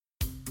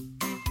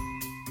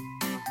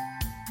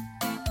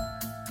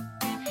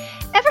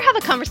Ever have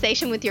a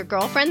conversation with your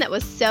girlfriend that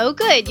was so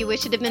good you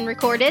wish it had been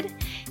recorded?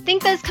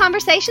 Think those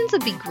conversations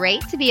would be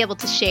great to be able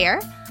to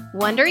share?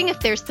 Wondering if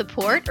there's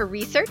support or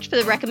research for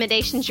the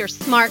recommendations your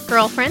smart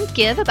girlfriends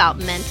give about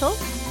mental,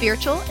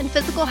 spiritual, and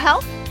physical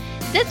health?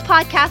 This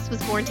podcast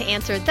was born to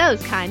answer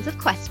those kinds of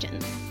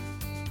questions.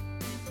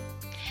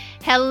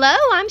 Hello,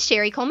 I'm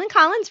Sherry Coleman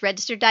Collins,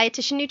 registered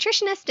dietitian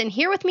nutritionist, and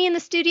here with me in the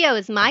studio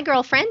is my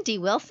girlfriend, Dee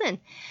Wilson.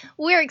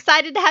 We're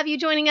excited to have you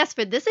joining us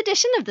for this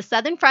edition of the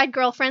Southern Fried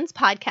Girlfriends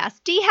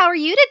podcast. Dee, how are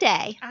you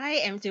today?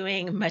 I am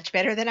doing much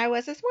better than I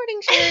was this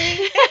morning,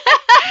 Sherry.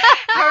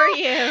 How are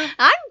you?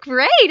 I'm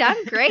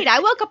great. I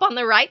woke up on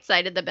the right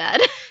side of the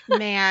bed.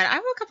 Man, I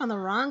woke up on the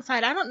wrong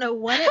side. I don't know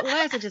what it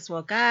was. I just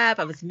woke up.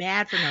 I was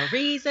mad for no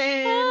reason.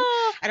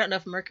 I don't know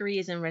if Mercury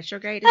is in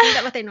retrograde. Isn't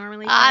that what they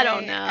normally say? I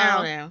don't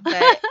know.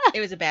 But it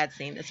was a bad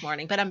scene this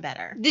morning, but I'm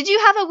better. Did you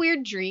have a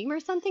weird dream or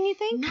something, you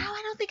think? No,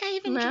 I don't think I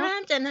even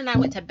dreamt. And then I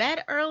went to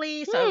bed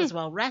early, so I was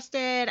well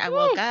rested. I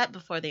woke up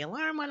before the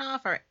alarm went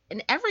off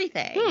and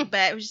everything.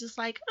 But it was just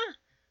like,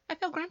 I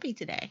feel grumpy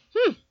today.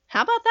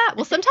 How about that?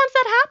 Well, sometimes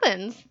that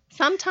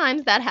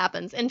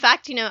happens. In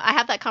fact, I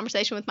have that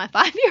conversation with my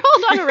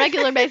 5-year-old on a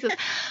regular basis.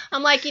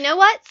 I'm like, you know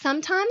what?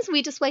 Sometimes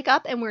we just wake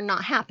up and we're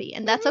not happy,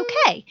 and that's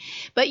okay.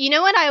 But you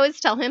know what I always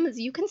tell him is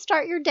you can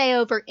start your day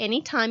over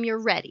anytime you're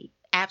ready.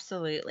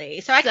 Absolutely.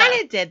 So I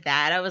kind of did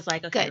that. I was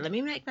like, okay, let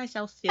me make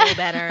myself feel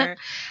better.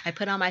 I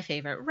put on my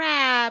favorite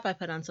wrap. I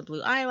put on some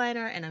blue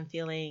eyeliner, and I'm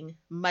feeling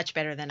much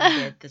better than I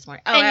did this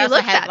morning. Oh, I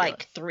also had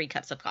like 3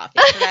 cups of coffee,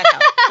 so that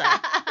helped.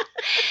 So.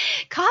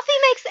 Coffee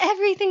makes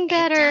everything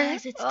better. It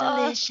does. It's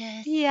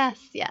delicious. Yes.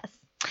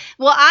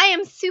 Well, I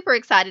am super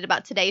excited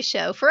about today's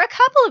show for a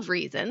couple of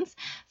reasons.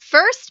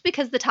 First,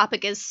 because the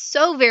topic is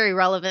so very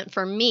relevant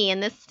for me in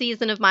this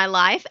season of my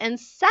life. And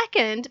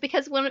second,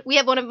 because we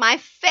have one of my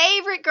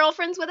favorite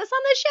girlfriends with us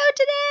on the show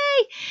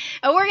today.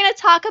 And we're going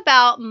to talk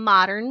about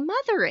modern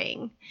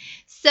mothering.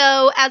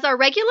 So as our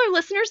regular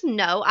listeners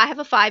know, I have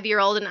a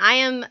 5-year-old, and I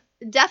am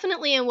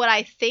definitely in what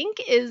I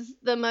think is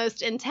the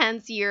most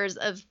intense years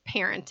of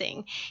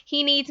parenting.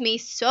 He needs me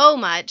so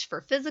much for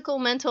physical,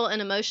 mental,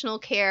 and emotional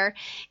care.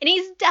 And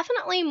he's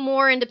definitely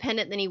more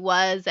independent than he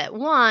was at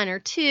 1 or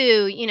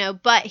 2,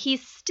 but he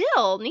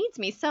still needs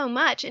me so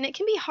much. And it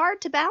can be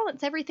hard to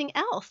balance everything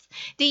else.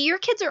 Dee, your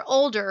kids are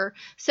older.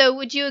 So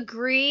would you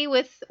agree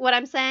with what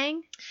I'm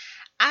saying?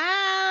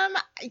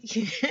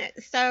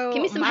 So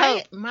give me some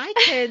hope. My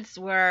kids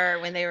were,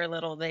 when they were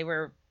little, they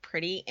were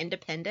pretty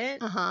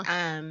independent.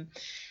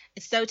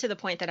 So to the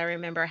point that I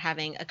remember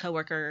having a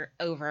coworker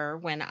over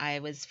when I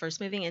was first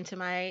moving into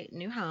my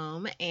new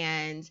home,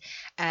 and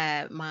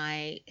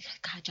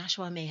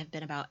Joshua may have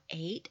been about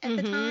 8 at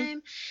the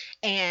time,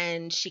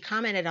 and she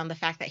commented on the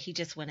fact that he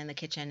just went in the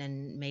kitchen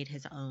and made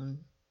his own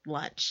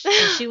lunch.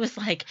 And she was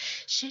like,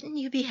 shouldn't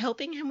you be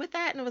helping him with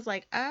that? And I was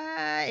like,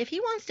 if he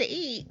wants to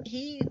eat,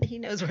 he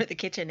knows where the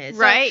kitchen is.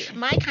 Right. So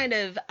my kind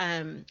of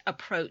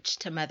approach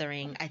to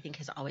mothering, I think,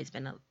 has always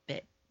been a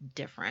bit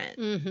different.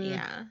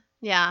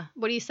 Yeah.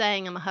 What are you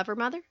saying? I'm a hover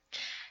mother?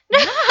 No.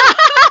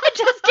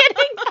 Just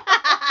kidding.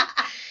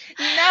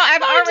 No,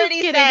 I've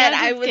already said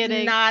I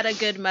was not a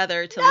good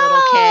mother to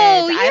little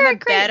kids. I'm a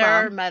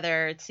better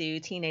mother to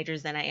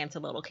teenagers than I am to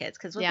little kids.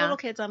 Because with little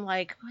kids, I'm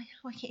like,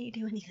 why can't you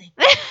do anything?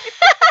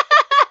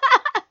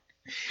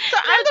 So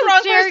I'm the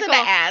wrong person to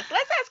ask.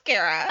 Let's ask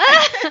Kara.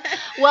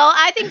 Well,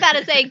 I think that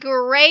is a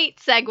great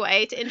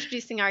segue to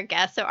introducing our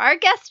guest. So our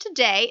guest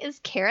today is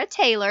Kara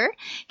Taylor.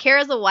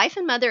 Kara is a wife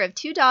and mother of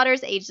 2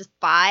 daughters, ages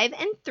 5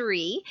 and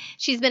 3.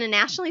 She's been a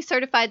nationally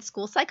certified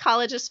school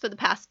psychologist for the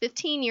past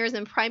 15 years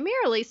and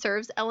primarily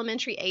serves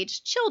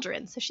elementary-aged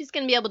children. So she's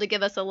going to be able to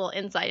give us a little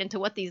insight into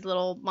what these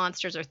little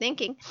monsters are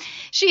thinking.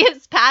 She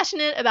is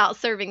passionate about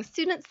serving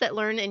students that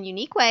learn in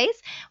unique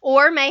ways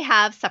or may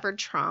have suffered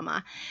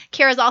trauma.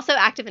 Kara is also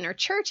active in her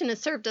church and has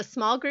served as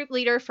small group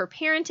leader for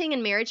parenting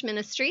and marriage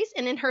ministries.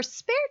 And in her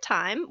spare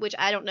time, which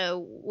I don't know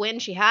when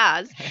she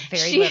has,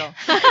 little.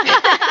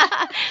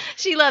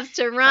 She loves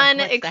to run,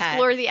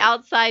 explore the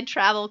outside,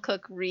 travel,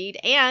 cook, read,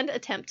 and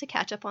attempt to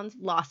catch up on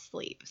lost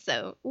sleep.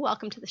 So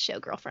welcome to the show,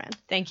 girlfriend.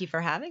 Thank you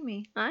for having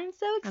me. I'm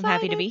so excited. I'm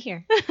happy to be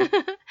here.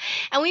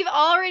 And we've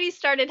already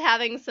started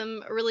having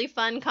some really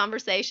fun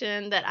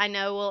conversation that I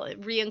know we'll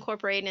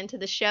reincorporate into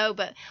the show.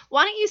 But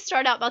why don't you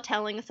start out by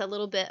telling us a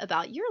little bit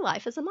about your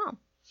life as a mom?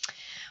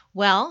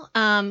 Well,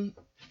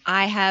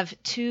 I have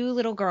 2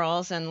 little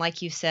girls, and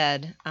like you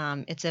said,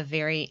 it's a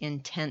very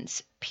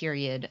intense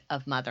period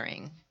of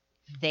mothering.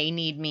 They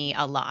need me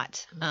a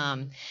lot.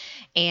 And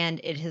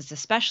it has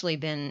especially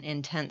been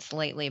intense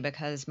lately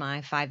because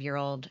my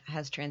 5-year-old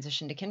has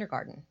transitioned to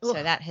kindergarten. Oof.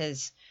 So that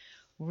has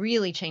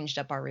really changed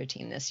up our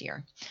routine this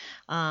year.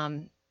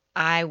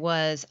 I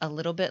was a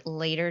little bit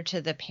later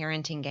to the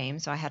parenting game,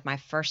 so I had my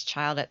first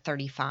child at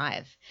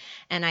 35.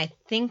 And I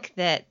think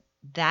that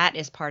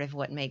is part of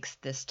what makes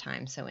this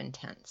time so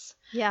intense.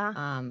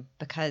 Yeah.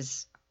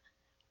 Because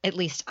at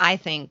least I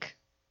think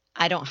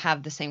I don't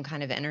have the same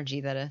kind of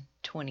energy that a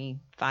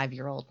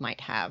 25-year-old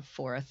might have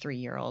for a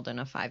 3-year-old and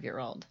a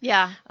 5-year-old.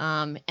 Yeah.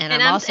 And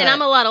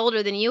I'm a lot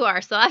older than you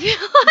are, so I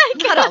feel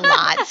like not a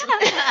lot.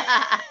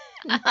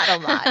 Not a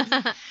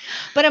lot.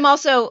 But I'm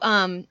also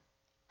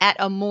at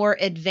a more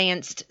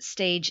advanced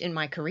stage in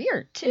my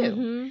career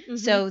too.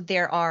 So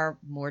there are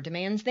more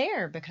demands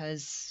there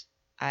because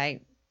I'm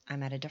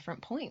at a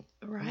different point.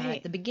 Right. I'm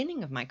at the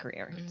beginning of my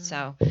career.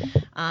 So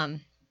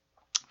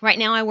right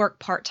now I work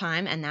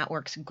part-time, and that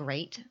works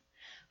great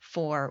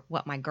for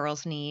what my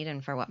girls need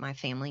and for what my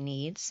family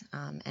needs.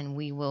 And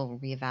we will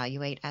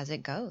reevaluate as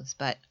it goes.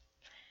 But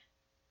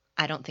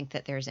I don't think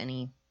that there's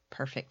any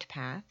perfect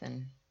path,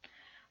 and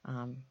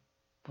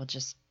we'll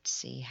just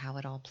see how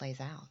it all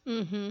plays out.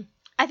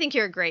 I think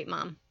you're a great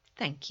mom.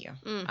 Thank you.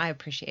 I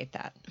appreciate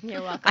that.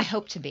 You're welcome. I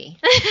hope to be.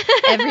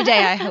 Every day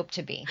I hope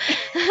to be.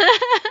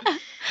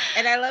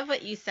 And I love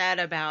what you said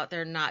about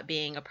there not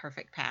being a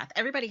perfect path.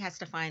 Everybody has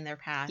to find their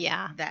path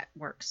that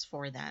works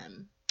for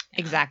them.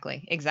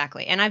 Exactly.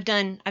 And I've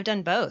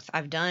done both.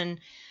 I've done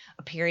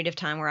a period of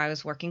time where I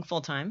was working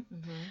full time.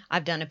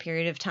 I've done a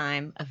period of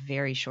time, a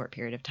very short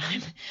period of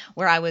time,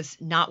 where I was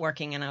not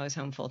working and I was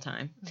home full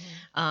time.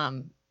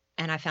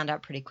 And I found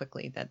out pretty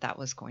quickly that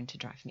was going to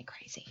drive me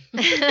crazy.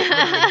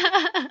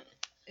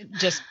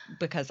 Just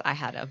because I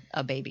had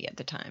a baby at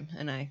the time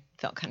and I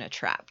felt kind of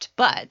trapped.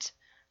 But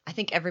I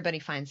think everybody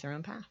finds their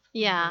own path.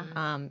 Yeah.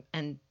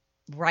 And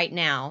right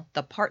now,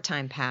 the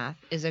part-time path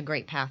is a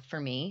great path for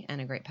me and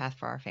a great path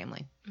for our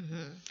family.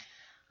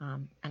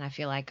 And I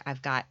feel like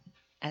I've got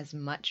as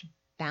much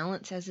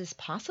balance as is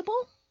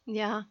possible.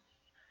 Yeah.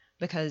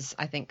 Because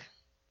I think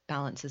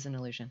balance is an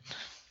illusion.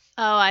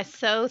 Oh, I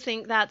so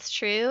think that's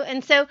true.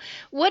 And so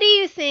what do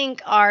you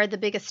think are the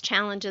biggest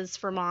challenges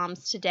for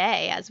moms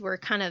today as we're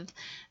kind of,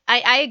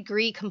 I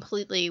agree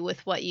completely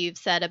with what you've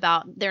said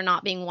about there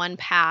not being one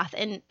path.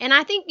 And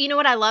I think, you know,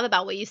 what I love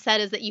about what you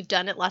said is that you've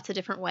done it lots of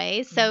different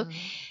ways. So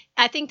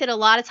I think that a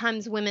lot of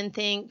times women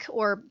think,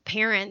 or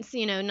parents,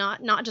 you know,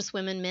 not just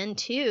women, men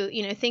too,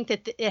 you know, think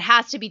that it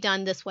has to be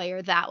done this way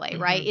or that way,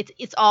 right?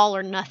 It's all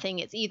or nothing.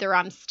 It's either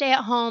I'm stay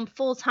at home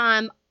full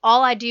time,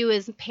 all I do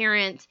is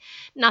parent.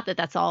 Not that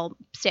that's all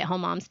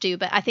stay-at-home moms do,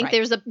 but I think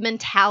there's a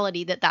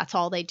mentality that that's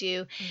all they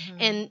do.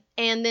 And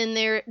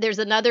then there's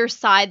another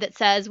side that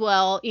says,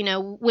 well, you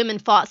know, women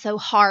fought so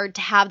hard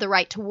to have the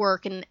right to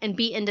work and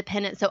be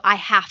independent, so I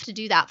have to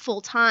do that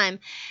full time,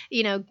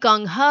 you know,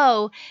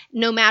 gung-ho,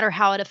 no matter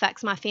how it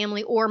affects my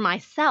family or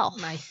myself.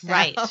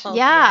 Right.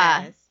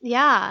 Yeah. Yes.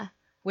 Yeah.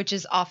 Which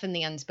is often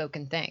the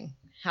unspoken thing.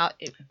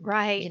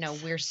 You know,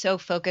 we're so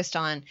focused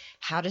on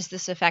how does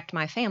this affect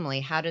my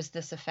family? How does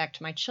this affect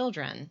my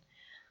children?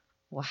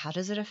 Well, how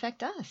does it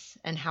affect us?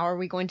 And how are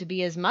we going to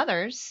be as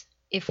mothers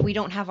if we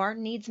don't have our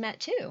needs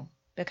met too?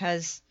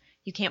 Because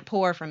you can't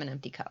pour from an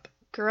empty cup.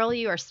 Girl,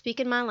 you are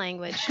speaking my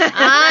language.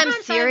 I'm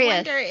serious. I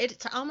wonder,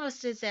 it's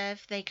almost as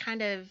if they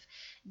kind of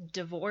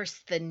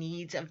divorce the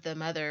needs of the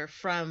mother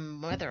from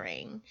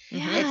mothering.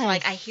 It's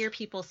like I hear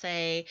people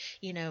say,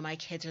 you know, my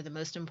kids are the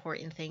most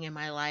important thing in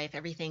my life.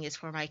 Everything is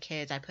for my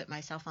kids. I put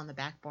myself on the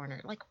back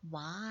burner. Like,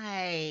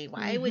 why?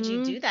 Why would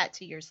you do that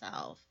to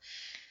yourself?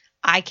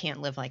 I can't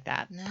live like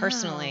that. No.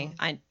 Personally,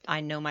 I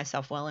know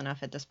myself well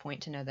enough at this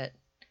point to know that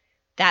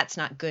that's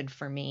not good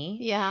for me.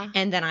 Yeah.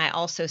 And then I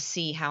also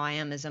see how I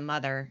am as a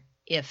mother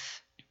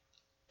if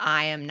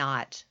I am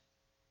not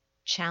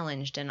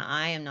challenged and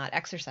I am not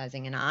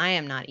exercising and I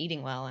am not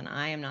eating well and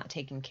I am not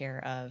taking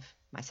care of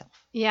myself.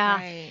 Yeah.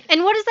 Right.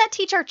 And what does that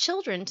teach our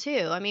children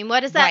too? I mean,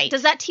 what does that,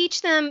 does that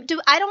teach them?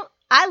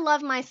 I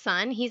love my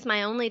son. He's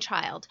my only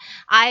child.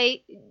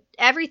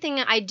 Everything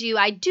I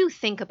do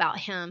think about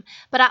him,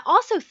 but I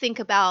also think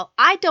about,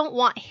 I don't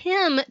want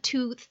him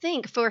to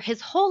think for his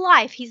whole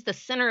life he's the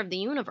center of the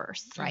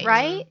universe.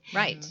 Right.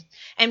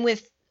 And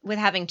with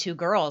having two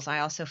girls, I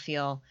also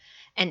feel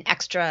an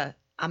extra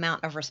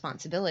amount of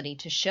responsibility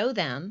to show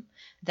them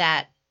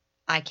that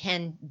I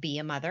can be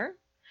a mother.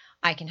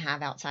 I can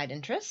have outside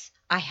interests.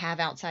 I have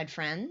outside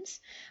friends,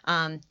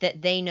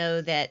 that they know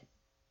that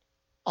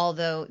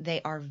although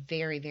they are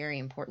very, very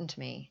important to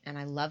me and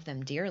I love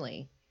them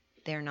dearly,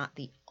 they're not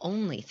the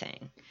only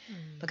thing,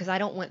 because I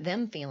don't want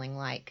them feeling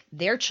like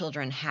their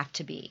children have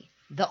to be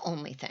the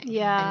only thing.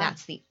 Yeah. And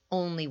that's the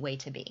only way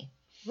to be.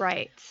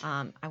 Right.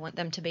 I want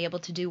them to be able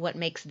to do what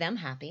makes them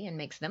happy and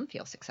makes them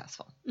feel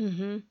successful.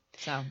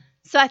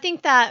 So I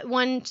think that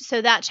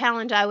that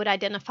challenge I would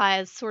identify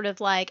as sort of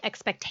like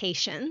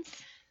expectations.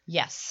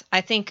 Yes.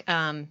 I think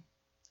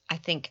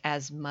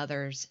as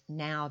mothers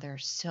now, there are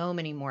so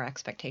many more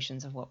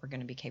expectations of what we're going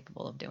to be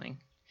capable of doing.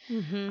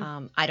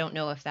 I don't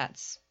know if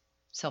that's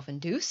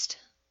self-induced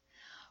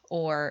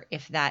or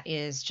if that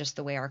is just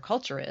the way our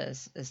culture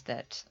is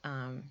that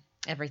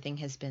everything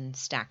has been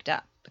stacked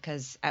up.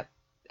 Because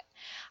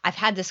I've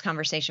had this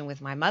conversation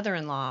with my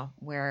mother-in-law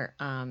where,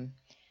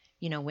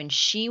 you know, when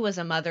she was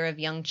a mother of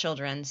young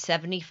children,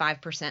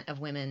 75% of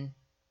women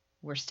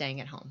were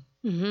staying at home,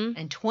 Mm-hmm.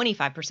 and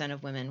 25%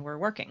 of women were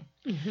working.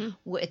 Mm-hmm.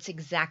 Well, it's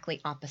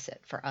exactly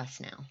opposite for us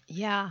now.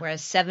 Yeah.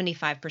 Whereas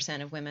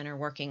 75% of women are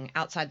working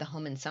outside the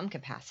home in some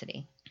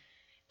capacity,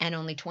 and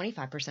only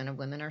 25% of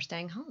women are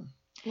staying home.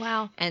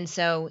 Wow. And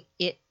so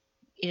it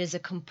is a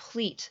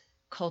complete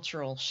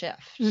cultural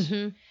shift.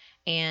 Mm-hmm.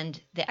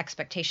 And the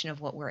expectation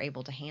of what we're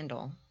able to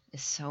handle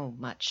is so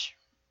much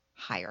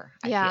higher,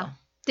 I Yeah. feel.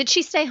 Did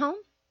she stay home?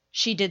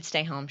 She did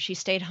stay home. She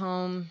stayed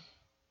home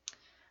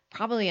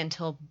probably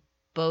until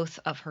both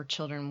of her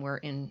children were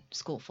in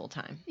school full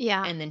time.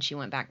 Yeah. And then she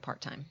went back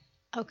part time.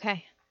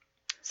 Okay.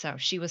 So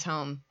she was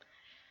home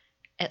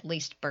at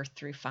least birth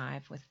through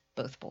 5 with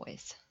both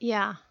boys.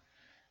 Yeah.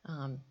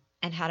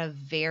 And had a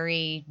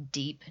very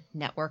deep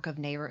network of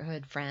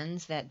neighborhood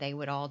friends that they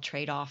would all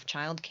trade off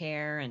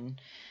childcare,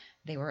 and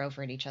they were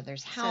over at each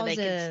other's houses.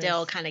 So they could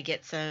still kind of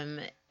get some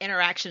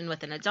interaction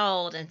with an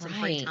adult and some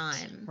free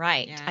time.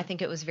 Right. Yeah. I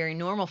think it was very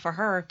normal for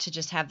her to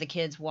just have the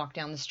kids walk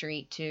down the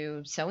street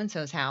to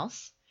so-and-so's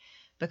house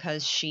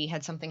because she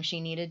had something she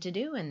needed to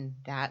do, and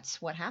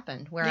that's what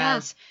happened.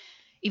 Whereas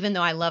even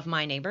though I love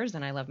my neighbors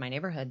and I love my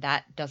neighborhood,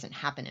 that doesn't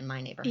happen in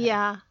my neighborhood.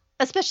 Yeah.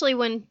 Especially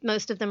when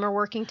most of them are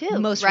working too.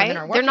 Most right? women are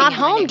They're working not in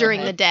my home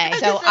during the neighborhood. day. I'm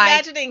So just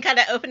imagining kind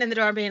of opening the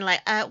door and being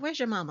like, where's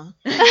your mama?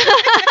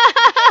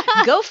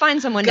 Go find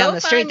someone Go down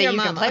the street find that your you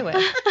can mama. play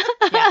with.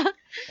 Yeah.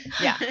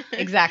 Yeah,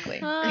 exactly.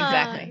 Ah.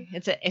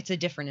 Exactly. It's a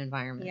different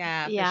environment.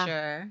 Yeah, Yeah. for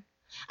sure.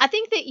 I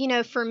think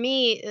that, for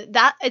me,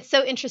 that it's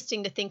so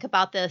interesting to think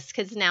about this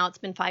because now it's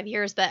been 5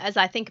 years. But as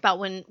I think about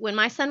when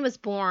my son was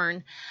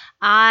born,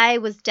 I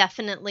was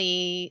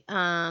definitely,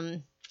 I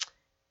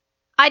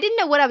didn't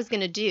know what I was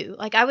going to do.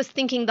 Like I was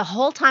thinking the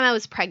whole time I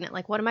was pregnant,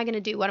 like, what am I going to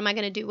do? What am I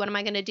going to do? What am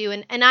I going to do?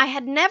 And I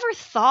had never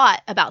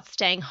thought about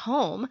staying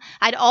home.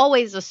 I'd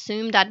always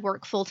assumed I'd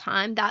work full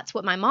time. That's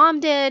what my mom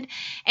did.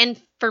 And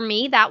for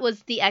me, that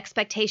was the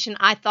expectation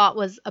I thought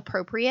was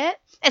appropriate,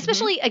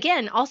 especially,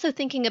 again, also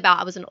thinking about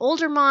I was an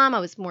older mom.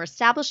 I was more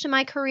established in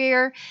my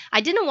career.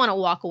 I didn't want to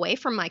walk away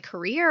from my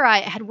career. I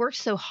had worked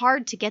so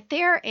hard to get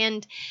there.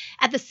 And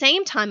at the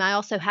same time, I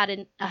also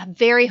had a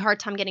very hard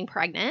time getting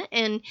pregnant.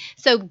 And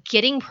so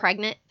getting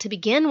pregnant to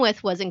begin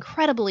with was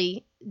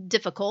incredibly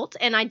difficult,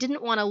 and I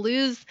didn't want to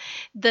lose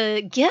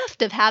the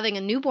gift of having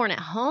a newborn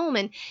at home.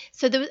 And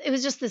so it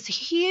was just this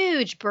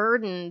huge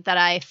burden that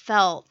I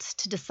felt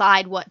to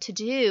decide what to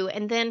do.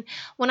 And then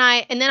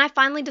I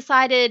finally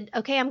decided,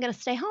 okay, I'm going to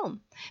stay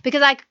home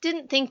because I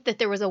didn't think that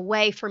there was a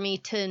way for me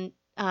to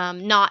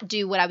not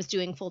do what I was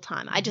doing full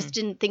time. I just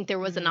didn't think there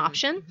was an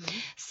option.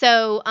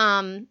 So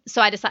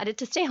I decided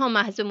to stay home.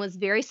 My husband was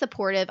very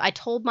supportive. I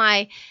told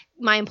my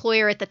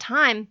employer at the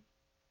time,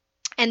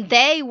 and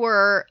they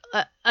were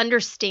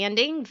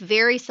understanding,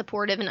 very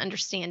supportive and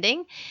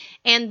understanding.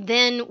 And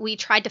then we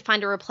tried to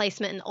find a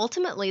replacement, and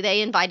ultimately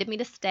they invited me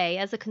to stay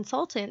as a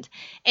consultant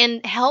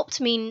and helped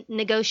me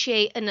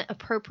negotiate an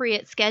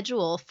appropriate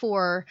schedule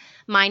for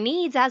my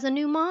needs as a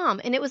new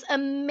mom. And it was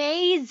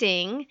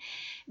amazing.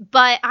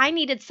 But I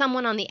needed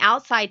someone on the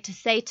outside to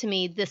say to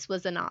me this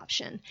was an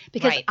option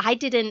because I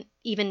didn't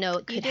even know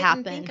it could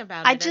happen. Think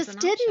about I it just as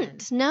an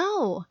didn't. option.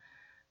 No.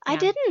 I Yeah.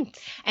 didn't.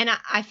 And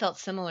I felt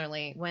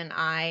similarly when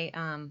I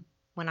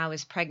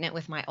was pregnant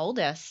with my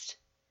oldest.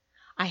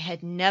 I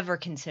had never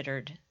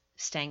considered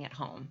staying at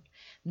home,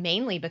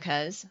 mainly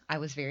because I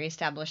was very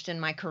established in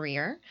my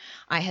career.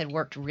 I had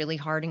worked really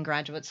hard in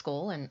graduate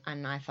school,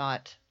 and I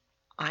thought,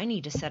 I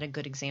need to set a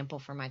good example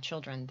for my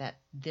children that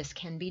this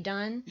can be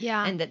done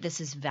and that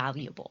this is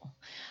valuable.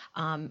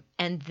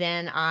 And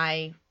then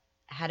I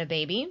had a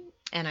baby.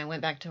 And I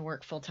went back to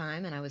work full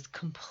time, and I was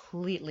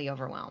completely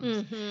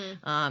overwhelmed.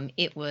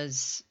 It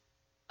was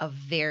a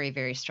very,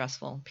 very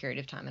stressful period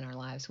of time in our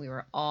lives. We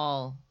were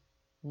all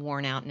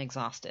worn out and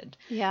exhausted.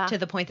 Yeah. To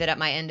the point that at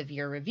my end of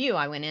year review,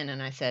 I went in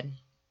and I said,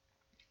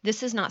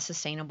 this is not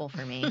sustainable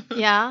for me.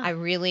 Yeah. I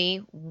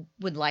really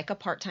would like a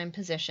part-time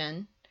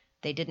position.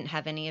 They didn't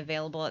have any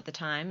available at the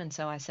time. And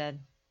so I said,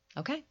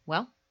 okay,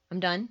 well,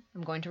 I'm done.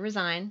 I'm going to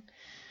resign.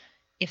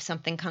 If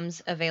something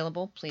comes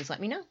available, please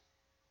let me know.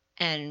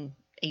 And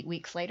 8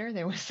 weeks later,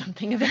 there was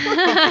something available.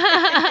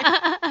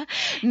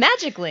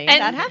 Magically,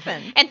 that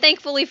happened. And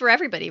thankfully for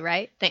everybody,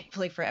 right?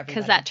 Thankfully for everybody.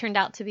 Because that turned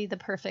out to be the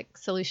perfect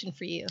solution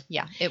for you.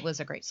 Yeah, it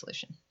was a great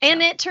solution.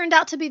 And it turned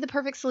out to be the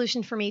perfect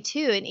solution for me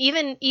too. And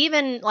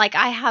even like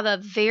I have a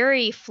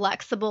very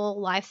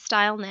flexible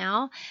lifestyle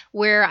now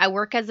where I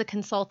work as a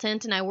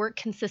consultant and I work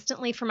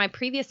consistently for my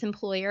previous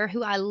employer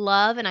who I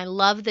love, and I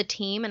love the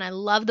team and I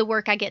love the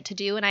work I get to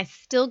do, and I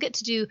still get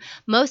to do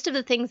most of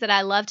the things that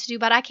I love to do,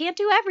 but I can't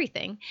do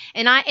everything.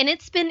 And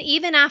it's been,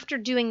 even after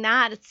doing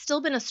that, it's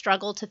still been a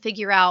struggle to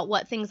figure out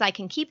what things I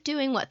can keep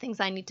doing, what things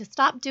I need to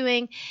stop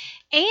doing.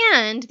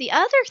 And the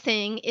other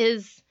thing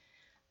is,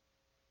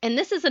 and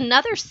this is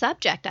another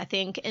subject, I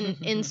think,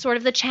 in sort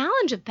of the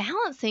challenge of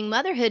balancing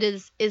motherhood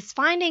is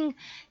finding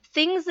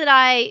things that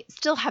I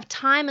still have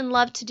time and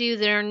love to do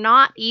that are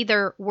not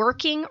either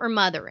working or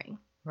mothering.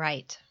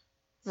 Right.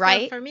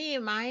 Right? So for me,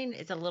 mine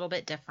is a little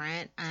bit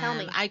different. Tell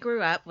me. I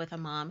grew up with a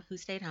mom who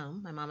stayed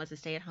home. My mom was a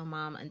stay-at-home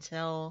mom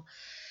until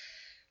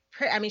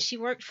I mean, she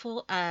worked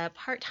full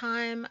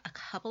part-time a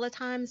couple of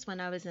times when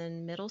I was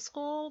in middle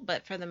school,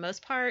 but for the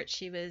most part,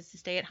 she was a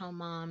stay-at-home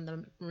mom,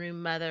 the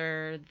room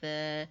mother,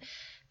 the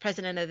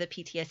president of the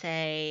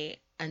PTSA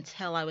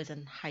until I was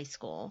in high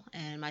school.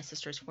 And my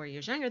sister's 4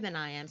 years younger than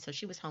I am, so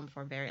she was home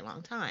for a very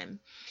long time.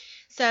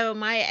 So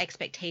my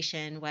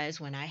expectation was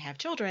when I have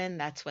children,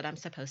 that's what I'm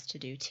supposed to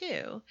do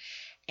too.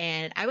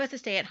 And I was a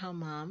stay-at-home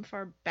mom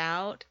for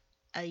about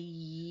a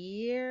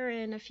year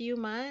and a few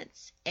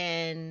months,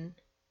 and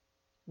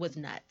was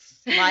nuts.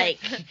 Like,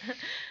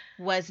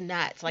 was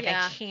nuts. Like,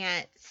 Yeah. I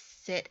can't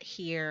sit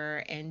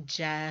here and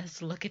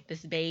just look at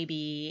this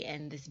baby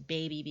and this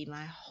baby be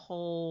my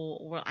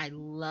whole world. I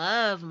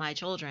love my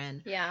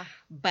children, Yeah.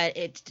 but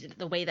it's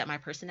the way that my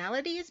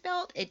personality is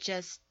built, it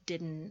just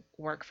didn't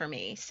work for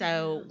me.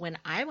 So when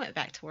I went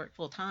back to work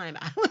full time,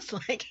 I was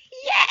like,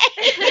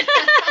 yay!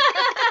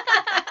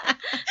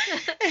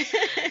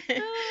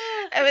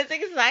 I was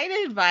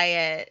excited by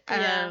it,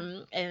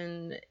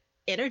 and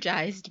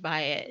energized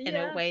by it in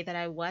a way that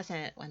I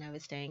wasn't when I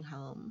was staying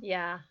home.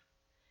 Yeah.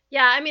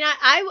 Yeah, I mean,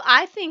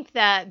 I think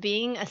that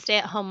being a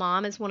stay-at-home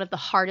mom is one of the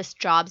hardest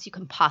jobs you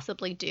can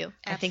possibly do.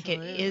 I think it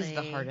is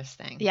the hardest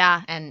thing.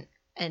 Yeah.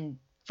 And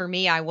for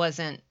me, I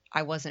wasn't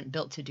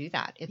built to do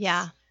that.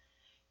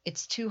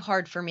 It's too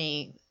hard for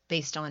me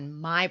based on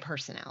my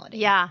personality.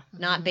 Yeah.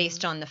 Not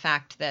based on the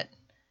fact that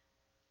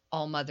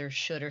all mothers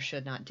should or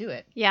should not do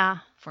it. Yeah.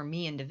 For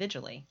me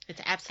individually.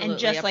 It's absolutely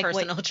just a like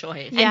personal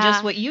choice. And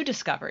just what you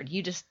discovered.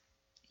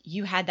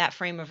 You had that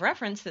frame of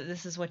reference that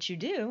this is what you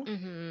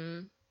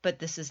do, but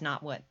this is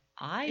not what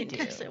I do.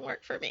 It doesn't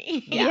work for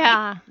me.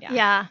 Yeah.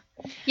 And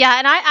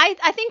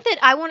I think that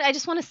I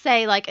just want to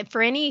say, like,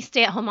 for any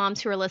stay-at-home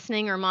moms who are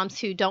listening or moms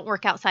who don't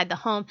work outside the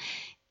home,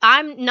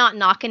 I'm not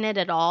knocking it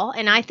at all.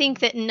 And I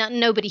think that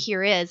nobody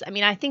here is. I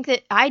mean,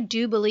 I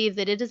do believe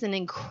that it is an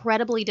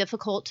incredibly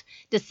difficult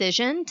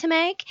decision to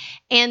make.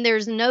 And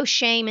there's no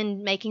shame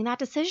in making that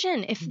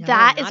decision. If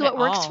that is what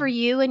works for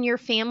you and your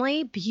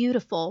family,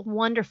 beautiful,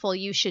 wonderful,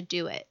 you should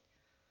do it.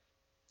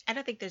 I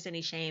don't think there's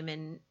any shame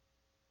in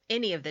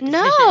any of the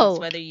decisions,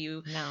 whether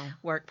you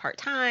work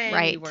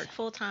part-time, you work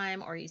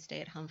full-time, or you stay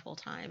at home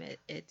full-time.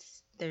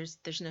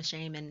 There's no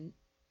shame in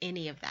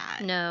any of that.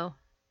 No.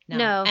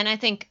 And I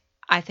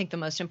think the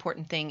most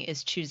important thing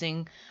is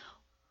choosing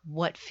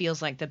what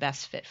feels like the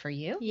best fit for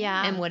you.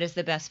 Yeah. And what is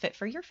the best fit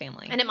for your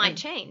family. And it might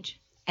change.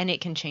 And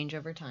it can change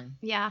over time.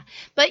 Yeah.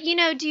 But,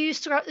 do you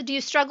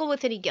struggle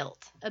with any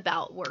guilt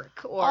about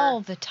work? Or all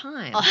the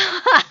time.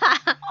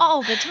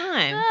 All the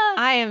time.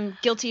 I am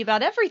guilty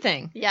about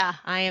everything. Yeah.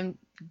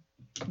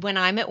 When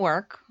I'm at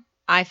work,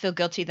 I feel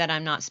guilty that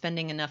I'm not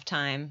spending enough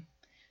time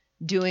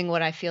doing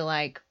what I feel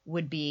like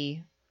would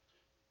be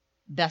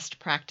best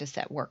practice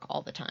at work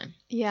all the time.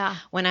 Yeah.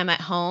 When I'm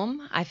at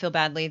home, I feel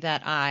badly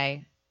that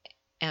I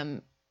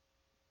am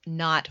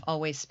not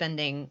always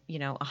spending,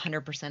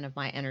 100% of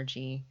my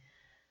energy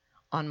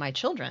on my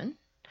children,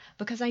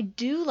 because I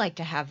do like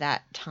to have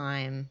that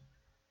time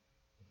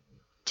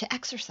to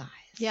exercise.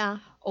 Yeah.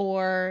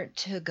 Or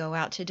to go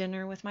out to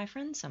dinner with my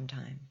friends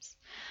sometimes.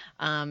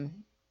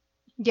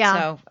 Yeah.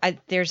 So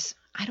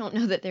I don't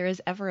know that there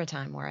is ever a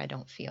time where I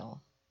don't feel,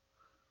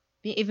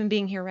 even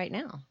being here right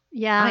now.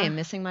 Yeah. I am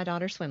missing my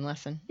daughter's swim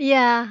lesson.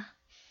 Yeah.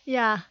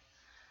 Yeah.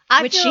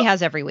 Which she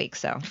has every week,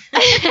 so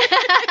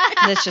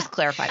let's just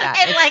clarify that.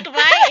 And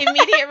my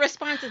immediate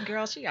response is,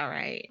 girl, she all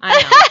right.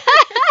 I know.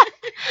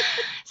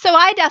 So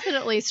I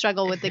definitely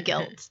struggle with the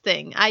guilt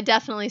thing.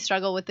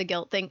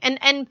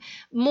 And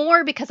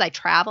more because I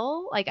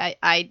travel. Like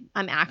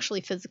I'm actually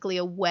physically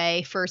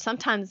away for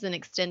sometimes an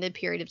extended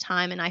period of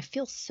time, and I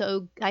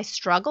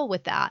struggle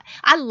with that.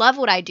 I love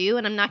what I do,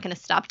 and I'm not going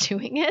to stop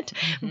doing it.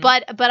 Mm-hmm.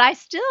 But I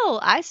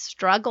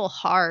struggle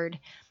hard.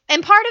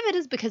 And part of it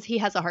is because he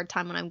has a hard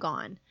time when I'm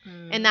gone.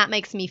 And that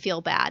makes me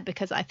feel bad,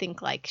 because I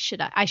think I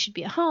should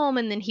be at home,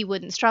 and then he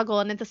wouldn't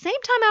struggle. And at the same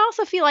time, I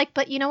also feel like,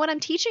 but you know what?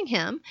 I'm teaching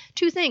him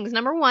two things.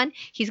 Number one,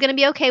 he's going to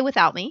be okay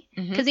without me,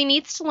 because he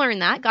needs to learn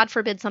that. God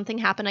forbid something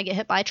happen, I get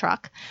hit by a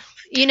truck.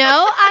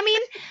 I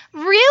mean,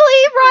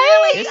 really,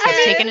 right? This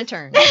is taking a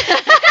turn. And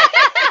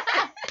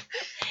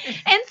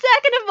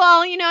second of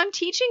all, I'm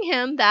teaching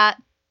him that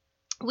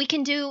we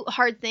can do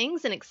hard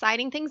things and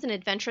exciting things and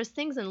adventurous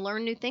things and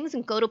learn new things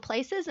and go to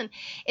places, and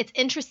it's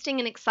interesting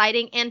and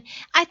exciting. And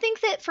I think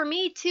that for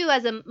me too,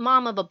 as a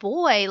mom of a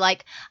boy,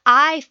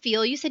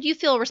 you said you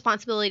feel a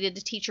responsibility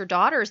to teach your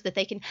daughters that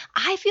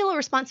I feel a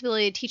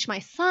responsibility to teach my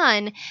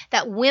son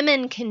that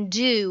women can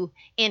do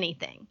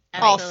anything.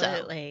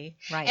 Absolutely.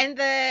 Also. Right. And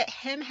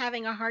him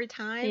having a hard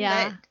time.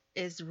 Yeah. That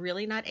is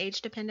really not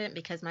age dependent,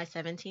 because my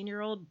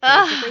 17-year-old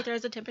basically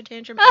throws a temper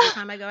tantrum every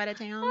time I go out of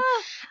town.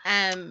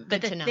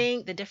 But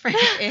the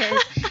difference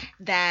is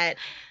that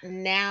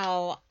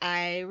now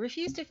I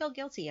refuse to feel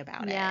guilty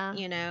about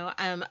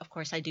it. Of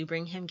course I do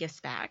bring him gifts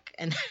back,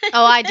 and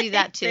I do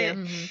that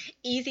too.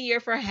 Easier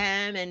for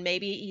him and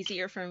maybe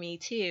easier for me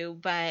too.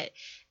 But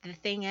the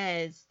thing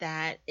is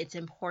that it's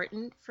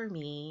important for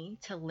me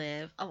to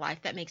live a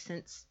life that makes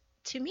sense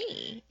to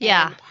me.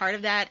 Yeah. And part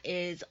of that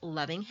is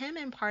loving him,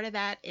 and part of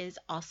that is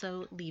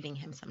also leaving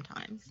him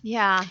sometimes.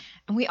 Yeah.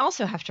 And we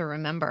also have to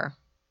remember,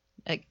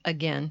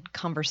 again,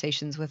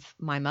 conversations with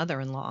my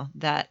mother-in-law,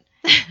 that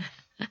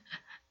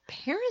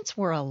parents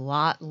were a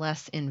lot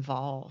less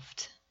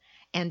involved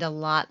and a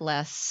lot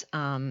less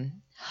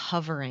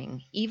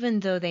hovering. Even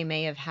though they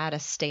may have had a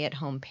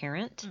stay-at-home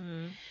parent,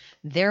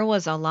 there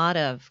was a lot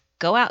of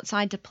go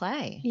outside to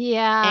play.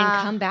 Yeah.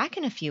 And come back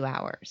in a few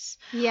hours.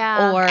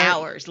 Yeah. Or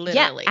Hours,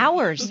 literally. Yeah,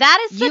 hours.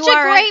 That is such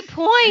a great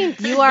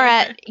point.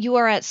 You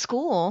are at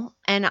school,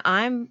 and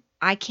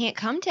I can't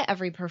come to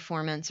every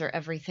performance or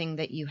everything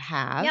that you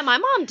have. Yeah, my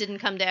mom didn't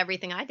come to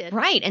everything I did.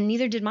 Right, and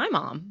neither did my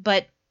mom.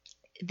 But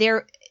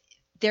there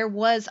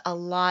was a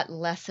lot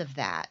less of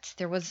that.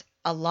 There was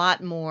a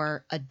lot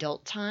more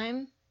adult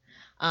time.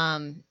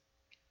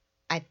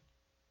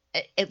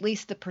 At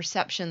least the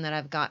perception that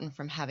I've gotten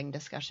from having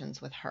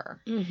discussions with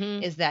her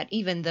is that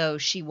even though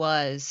she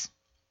was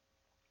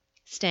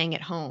staying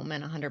at home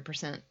and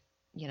 100%,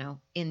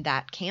 in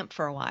that camp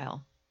for a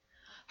while,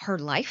 her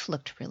life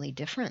looked really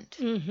different.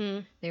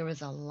 There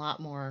was a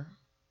lot more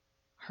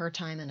her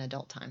time and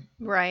adult time.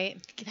 Right.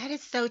 That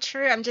is so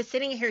true. I'm just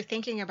sitting here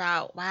thinking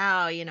about,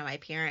 wow, my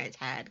parents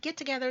had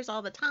get-togethers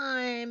all the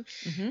time.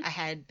 I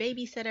had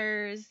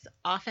babysitters.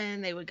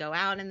 Often they would go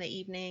out in the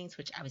evenings,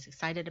 which I was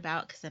excited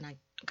about because then I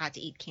got to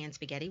eat canned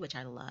spaghetti, which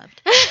I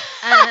loved.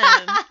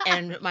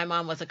 And my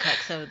mom was a cook,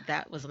 so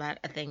that was not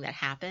a thing that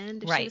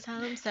happened if she was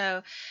home.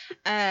 So,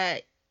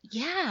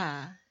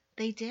 yeah,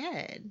 they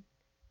did.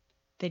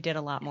 They did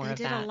a lot more of that.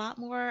 They did a lot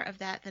more of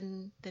that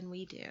than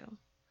we do.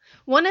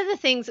 One of the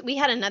things, we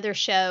had another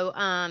show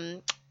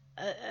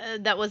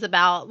that was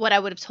about what I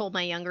would have told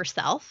my younger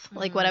self,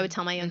 like what I would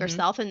tell my younger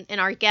self. And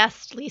our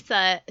guest,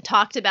 Lisa,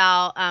 talked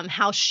about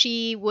how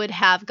she would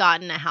have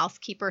gotten a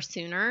housekeeper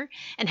sooner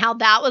and how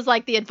that was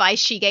like the advice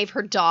she gave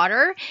her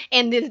daughter.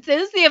 And this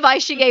is the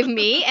advice she gave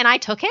me, and I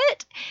took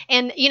it.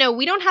 And,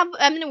 we don't have,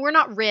 we're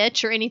not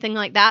rich or anything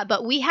like that,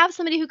 but we have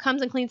somebody who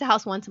comes and cleans the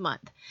house once a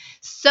month.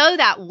 So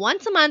that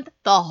once a month,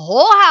 the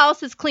whole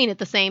house is clean at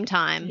the same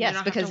time.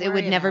 Yes, because it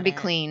would never be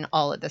clean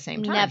all at the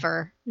same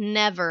time.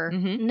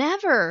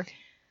 Never.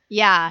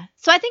 Yeah.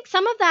 So I think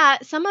some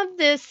of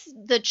this,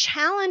 the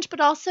challenge, but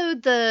also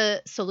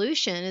the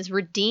solution is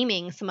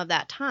redeeming some of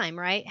that time,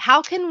 right?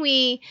 How can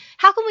we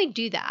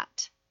do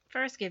that?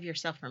 First, give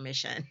yourself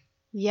permission.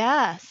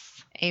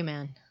 Yes.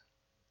 Amen.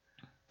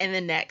 And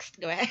then next,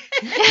 go ahead.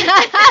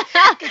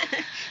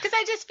 Because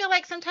I just feel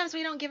like sometimes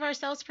we don't give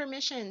ourselves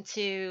permission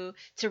to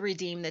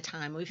redeem the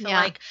time. We feel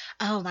like,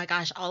 oh my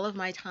gosh, all of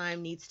my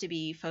time needs to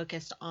be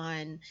focused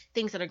on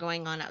things that are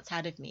going on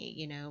outside of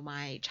me.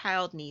 My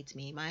child needs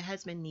me, my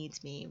husband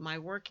needs me, my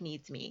work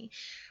needs me.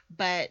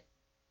 But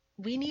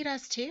we need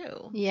us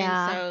too.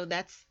 Yeah. And so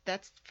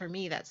that's for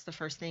me, that's the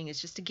first thing,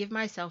 is just to give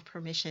myself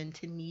permission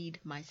to need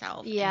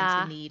myself and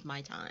to need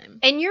my time.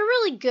 And you're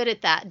really good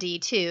at that, Dee,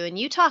 too. And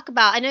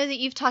I know that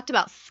you've talked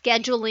about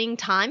scheduling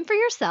time for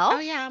yourself. Oh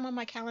yeah, I'm on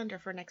my calendar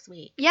for next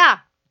week. Yeah.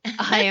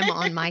 I am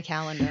on my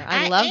calendar.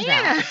 I love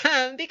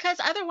that. Because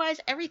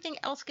otherwise everything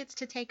else gets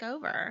to take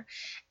over.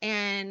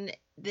 And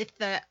if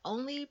the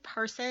only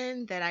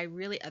person that I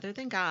really, other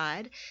than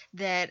God,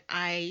 that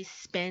I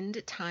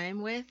spend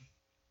time with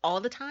all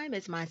the time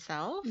is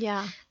myself,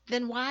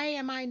 then why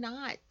am I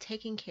not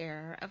taking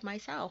care of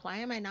myself? Why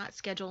am I not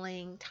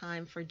scheduling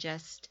time for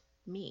just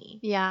me?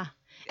 Yeah.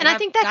 And I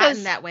think that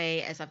goes that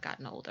way as I've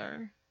gotten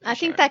older. I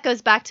think that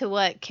goes back to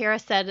what Kara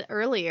said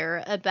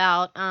earlier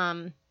about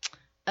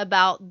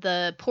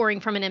the pouring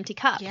from an empty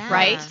cup,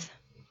 right?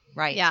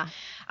 Right. Yeah.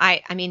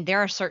 I mean, there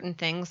are certain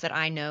things that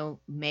I know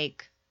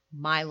make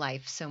my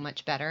life so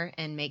much better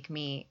and make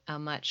me a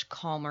much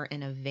calmer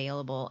and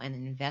available and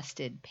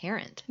invested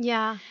parent.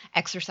 Yeah.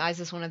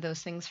 Exercise is one of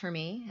those things for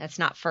me. That's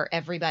not for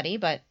everybody,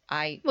 but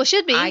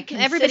should be.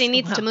 Everybody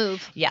needs to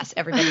move. Yes,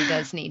 everybody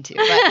does need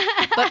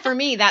to. But for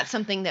me, that's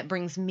something that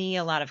brings me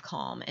a lot of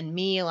calm and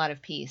me a lot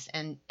of peace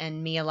and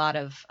me a lot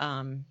of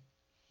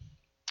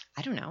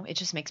I don't know. It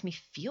just makes me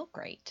feel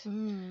great.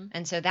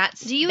 And so that's.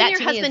 Do you and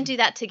your husband do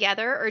that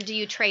together, or do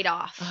you trade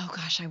off? Oh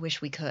gosh, I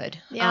wish we could.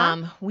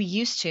 Yeah. We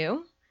used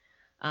to.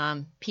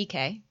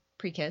 PK,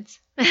 pre-kids,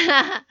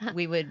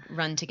 we would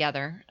run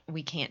together.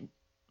 We can't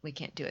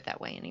do it that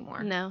way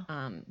anymore. No.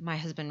 My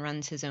husband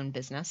runs his own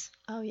business.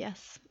 Oh,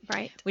 yes.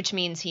 Right. Which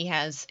means he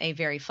has a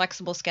very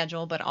flexible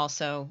schedule, but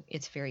also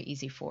it's very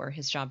easy for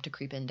his job to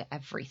creep into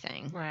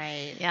everything.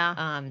 Right.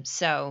 Yeah.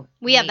 So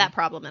we have that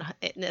problem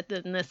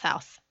in this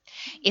house.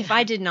 If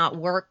I did not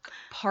work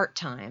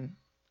part-time,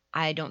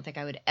 I don't think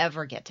I would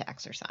ever get to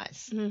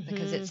exercise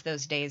because it's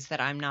those days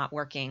that I'm not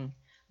working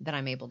that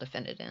I'm able to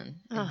fit it in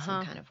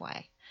some kind of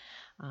way.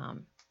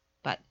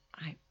 But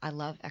I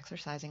love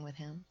exercising with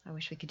him. I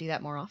wish we could do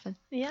that more often.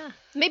 Yeah.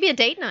 Maybe a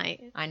date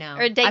night. I know.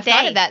 Or a date I've day.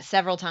 thought of that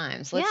several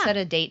times. Let's Yeah. set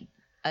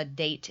a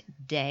date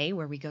day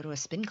where we go to a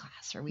spin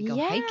class or we go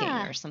hiking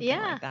or something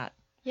like that.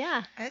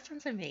 Yeah. That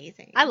sounds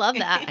amazing. I love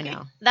that. I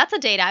know. That's a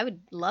date I would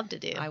love to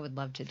do. I would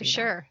love to do For that.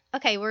 sure.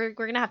 Okay, we're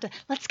going to have to,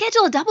 let's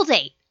schedule a double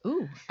date.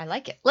 Ooh, I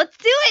like it. Let's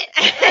do it.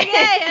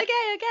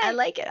 Okay. I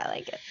like it. I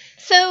like it.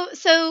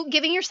 So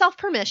giving yourself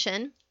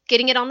permission,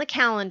 getting it on the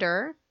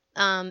calendar,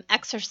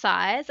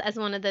 exercise as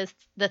one of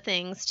the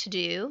things to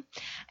do.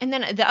 And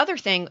then the other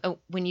thing,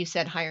 when you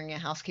said hiring a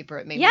housekeeper,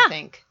 it made me Yeah.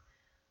 think,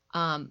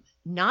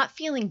 not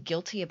feeling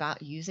guilty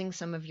about using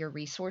some of your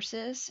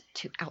resources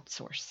to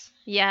outsource.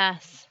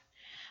 Yes.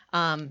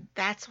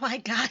 That's why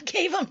God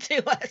gave them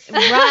to us.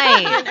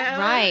 Right, You know?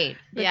 right.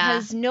 Yeah.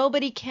 Because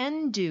nobody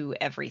can do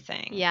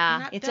everything. Yeah.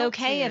 Not It's built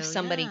okay if to,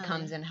 somebody yeah.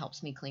 comes and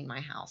helps me clean my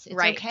house. It's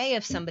Right. okay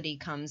if somebody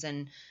comes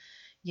and,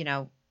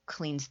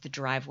 cleans the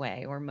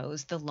driveway or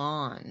mows the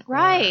lawn.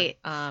 Right.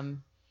 Or,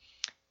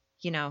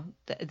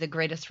 the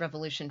greatest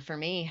revolution for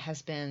me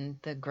has been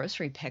the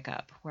grocery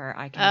pickup where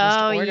I can just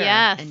Oh, order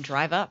yes. and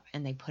drive up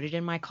and they put it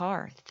in my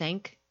car.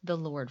 Thank the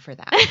Lord for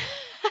that.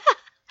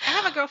 I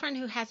have a girlfriend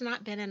who has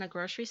not been in a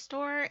grocery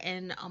store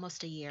in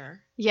almost a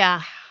year.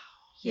 Yeah.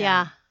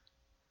 Yeah.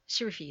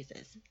 She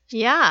refuses.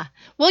 Yeah.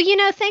 Well,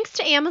 thanks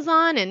to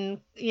Amazon and,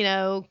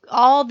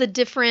 all the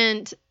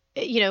different,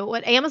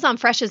 what Amazon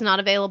Fresh is not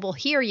available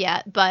here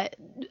yet, but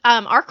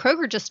our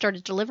Kroger just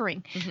started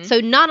delivering. Mhm. So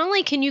not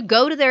only can you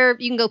go to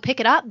you can go pick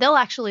it up, they'll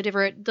actually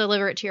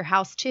deliver it to your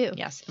house too.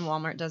 Yes, and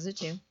Walmart does it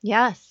too.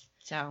 Yes.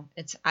 So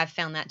I've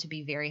found that to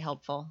be very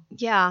helpful.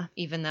 Yeah.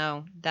 Even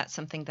though that's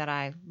something that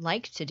I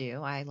like to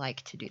do, I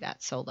like to do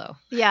that solo.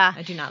 Yeah.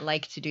 I do not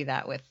like to do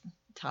that with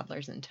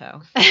toddlers in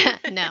tow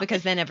No.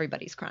 because then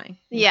everybody's crying,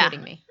 Yeah.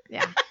 including me.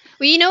 Yeah.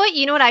 Well, you know what?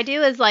 You know what I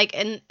do is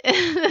and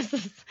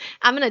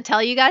I'm going to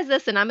tell you guys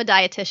this, and I'm a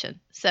dietitian.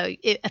 So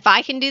if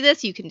I can do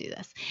this, you can do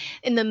this.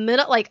 In the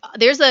middle,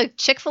 there's a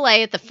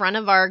Chick-fil-A at the front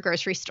of our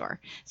grocery store.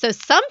 So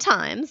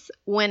sometimes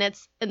when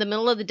it's in the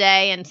middle of the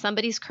day and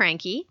somebody's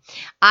cranky,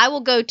 I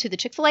will go to the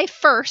Chick-fil-A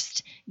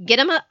first, get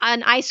him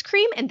an ice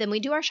cream, and then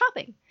we do our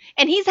shopping.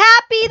 And he's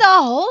happy the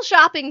whole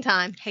shopping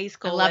time. He's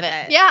cool love with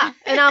it. Yeah.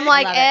 And I'm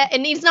like, Love it.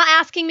 and he's not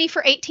asking me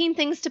for 18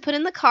 things to put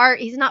in the cart.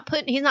 He's not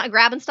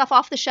grabbing stuff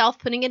off the shelf,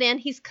 putting it in.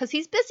 Because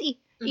he's busy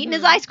eating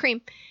his Mhm. ice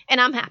cream, and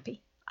I'm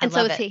happy. And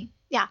so love is it. he.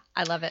 Yeah.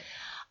 I love it.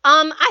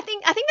 I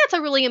think that's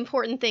a really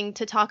important thing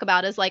to talk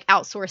about is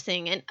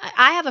outsourcing. And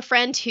I have a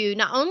friend who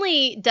not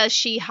only does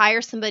she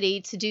hire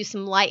somebody to do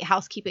some light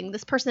housekeeping,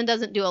 this person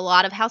doesn't do a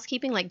lot of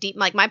housekeeping, deep.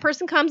 My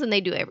person comes and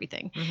they do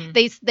everything.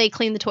 Mhm. They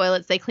clean the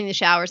toilets, they clean the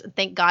showers, and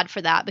thank God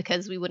for that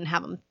because we wouldn't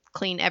have them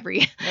clean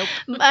every. Nope.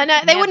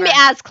 They wouldn't be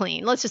Never. as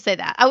clean. Let's just say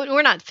that.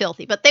 We're not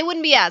filthy, but they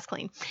wouldn't be as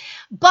clean.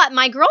 But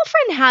my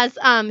girlfriend has,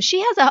 she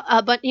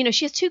has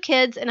she has 2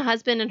 kids and a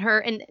husband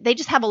and they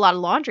just have a lot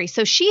of laundry.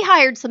 So she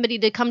hired somebody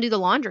to come do the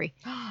laundry.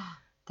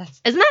 That's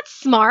Isn't that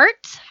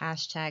smart?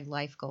 hashtag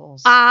life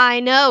goals. I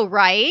know,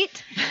 right?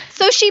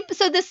 So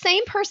the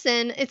same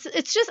person, it's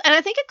just, and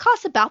I think it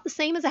costs about the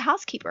same as a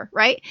housekeeper,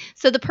 right?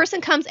 So the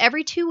person comes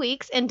every 2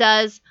 weeks and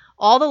does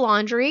all the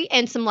laundry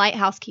and some light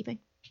housekeeping.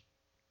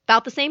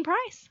 About the same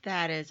price.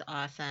 That is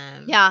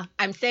awesome. Yeah.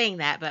 I'm saying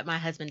that, but my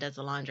husband does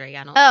the laundry.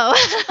 I don't. Oh.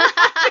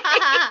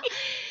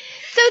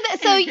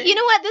 So you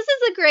know what? This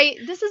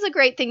is a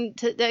great thing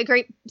a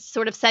great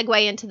sort of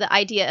segue into the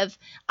idea of,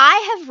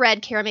 I have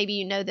read, Kara, maybe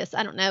you know this,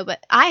 I don't know,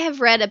 but I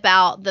have read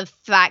about the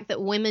fact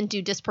that women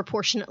do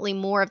disproportionately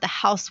more of the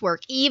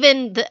housework,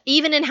 even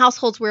in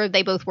households where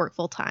they both work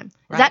full time. Is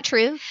Right. that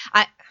true?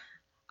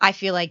 I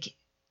feel like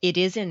it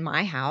is in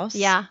my house.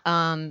 Yeah.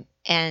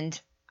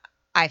 And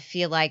I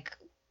feel like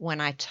when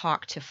I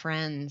talk to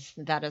friends,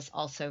 that is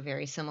also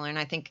very similar. And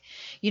I think,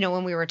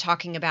 when we were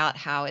talking about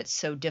how it's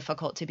so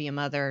difficult to be a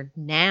mother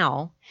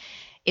now,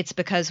 it's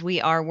because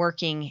we are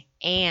working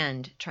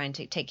and trying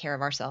to take care of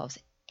ourselves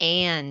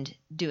and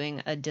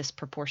doing a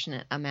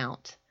disproportionate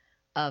amount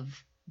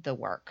of the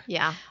work.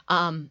 Yeah.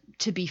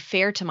 To be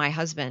fair to my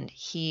husband,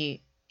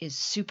 he is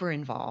super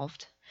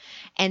involved.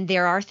 And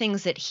there are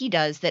things that he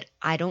does that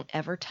I don't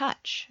ever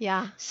touch.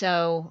 Yeah.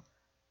 So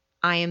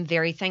I am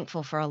very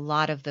thankful for a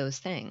lot of those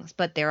things,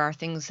 but there are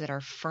things that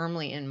are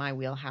firmly in my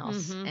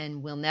wheelhouse Mhm.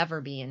 and will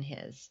never be in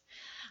his.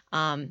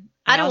 I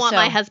don't want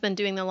my also- husband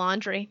doing the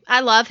laundry. I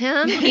love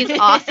him. He's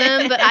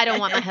awesome, but I don't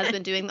want my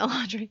husband doing the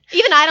laundry.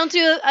 Even I don't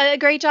do a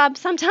great job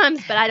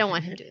sometimes, but I don't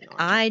want him doing the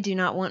laundry. I do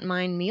not want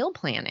mine meal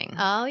planning.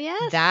 Oh,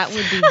 yes. That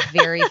would be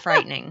very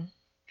frightening.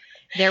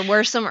 There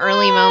were some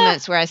early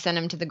moments where I sent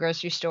him to the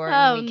grocery store and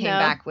Oh, we came no.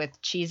 back with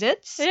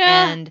Cheez-Its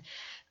Yeah. and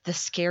the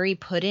scary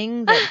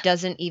pudding that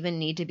doesn't even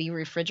need to be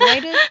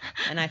refrigerated.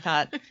 And I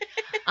thought,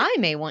 I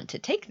may want to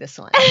take this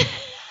one.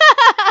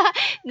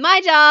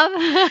 My job.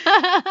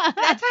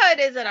 That's how it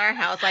is at our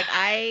house.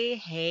 I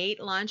hate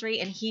laundry,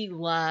 and he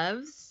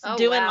loves Oh,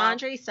 doing wow.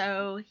 laundry,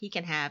 so he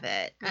can have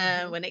it.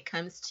 Mhm. When it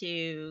comes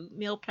to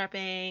meal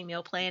prepping,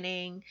 meal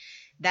planning,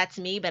 that's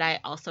me. But I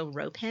also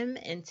rope him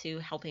into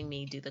helping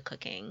me do the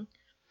cooking.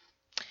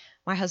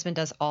 My husband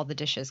does all the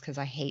dishes because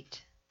I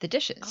hate the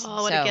dishes.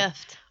 Oh, what So a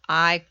gift.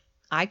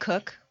 I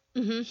cook,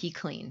 Hmm. he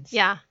cleans.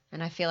 Yeah.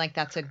 And I feel like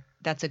that's a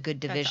that's a good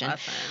division.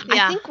 That's awesome.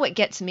 Yeah. I think what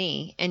gets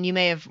me, and you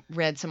may have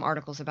read some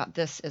articles about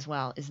this as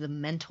well, is the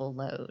mental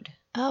load.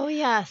 Oh,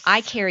 yes.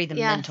 I carry the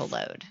Yes. mental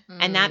load.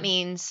 And that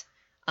means,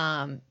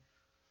 when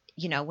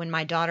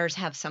my daughters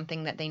have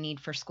something that they need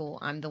for school,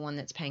 I'm the one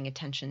that's paying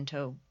attention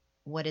to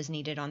what is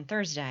needed on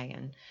Thursday.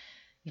 And,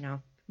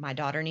 my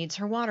daughter needs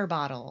her water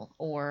bottle,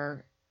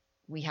 or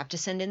we have to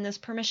send in this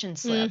permission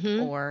slip,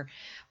 or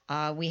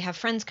we have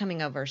friends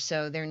coming over,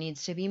 so there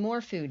needs to be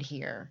more food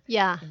here.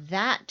 Yeah.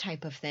 That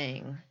type of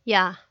thing.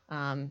 Yeah.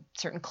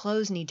 Certain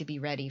clothes need to be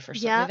ready for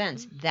certain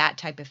events. That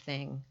type of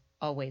thing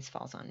always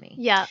falls on me.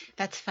 Yeah.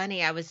 That's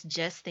funny. I was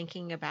just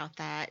thinking about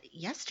that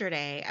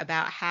yesterday,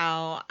 about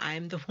how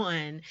I'm the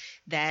one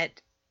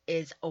that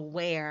is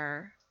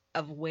aware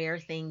of where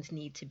things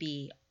need to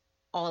be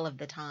all of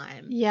the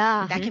time.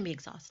 Yeah. That can be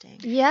exhausting.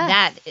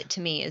 Yes. That, to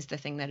me, is the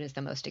thing that is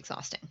the most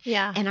exhausting.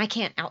 Yeah. And I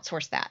can't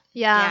outsource that.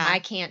 Yeah. I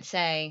can't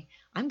say,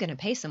 I'm going to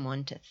pay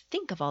someone to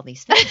think of all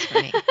these things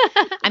for me.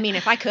 I mean,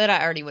 if I could,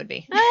 I already would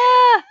be.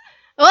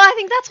 Well, I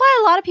think that's why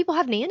a lot of people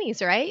have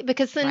nannies, right?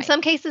 Because in Right.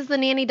 some cases, the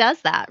nanny does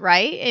that,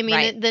 right? I mean,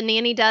 Right. the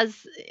nanny does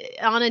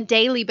on a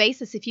daily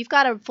basis. If you've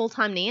got a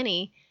full-time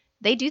nanny,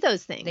 they do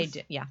those things. They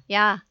do. Yeah.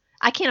 Yeah.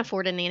 I can't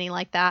afford a nanny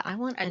like that. I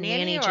want A a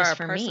nanny or just a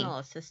for personal me.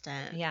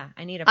 assistant. Yeah.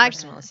 I need a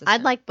personal assistant.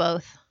 I'd like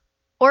both.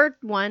 Or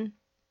one.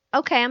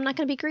 Okay, I'm not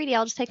going to be greedy.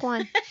 I'll just take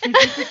one.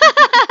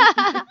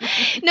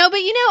 No, but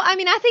I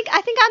mean, I think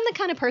I'm the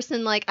kind of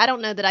person, like, I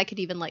don't know that I could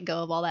even let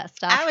go of all that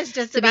stuff. I was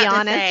just to be about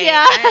honest. to say,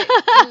 Yeah.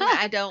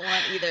 I don't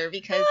want either,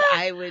 because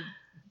I would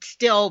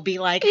still be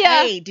like,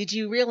 Yeah. hey, did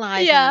you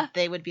realize? Yeah. And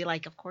they would be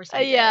like, of course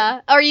I did.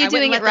 Yeah. Are you I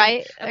wouldn't doing let it them-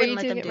 right? I Are wouldn't you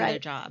let doing them it do right? their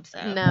job.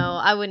 So No,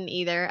 I wouldn't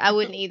either.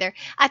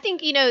 I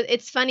think,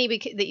 it's funny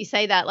that you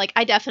say that. Like,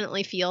 I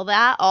definitely feel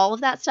that, all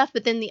of that stuff.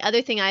 But then the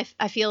other thing I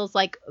feel is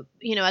like,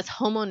 as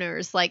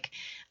homeowners, like,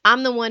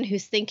 I'm the one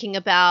who's thinking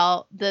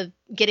about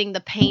getting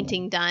the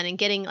painting done and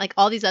getting like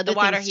all these other the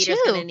water things heater's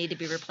too. going to need to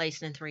be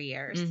replaced in 3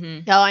 years.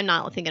 Mhm. No, I'm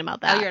not thinking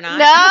about that. Oh, you're not?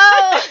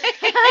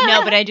 No.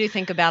 No, but I do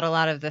think about a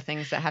lot of the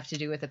things that have to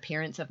do with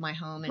appearance of my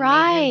home and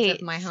Right.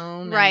 maintenance of my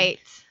home. and, Right.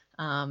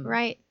 um,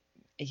 Right.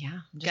 Yeah.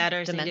 just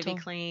Gutters the need to mental-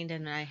 be cleaned,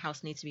 and my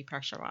house needs to be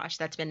pressure washed.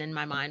 That's been in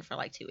my mind for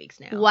like 2 weeks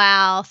now.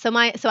 Wow. So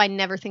I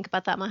never think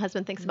about that. My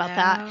husband thinks about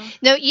that.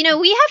 No. No,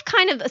 we have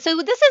kind of, so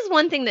this is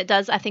one thing that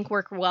does, I think,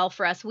 work well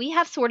for us. We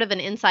have sort of an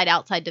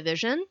inside-outside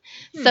division.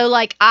 So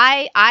like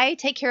I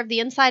take care of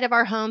the inside of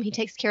our home. He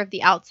takes care of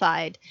the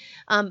outside.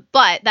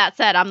 But that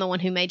said, I'm the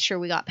one who made sure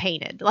we got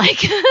painted.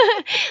 Like,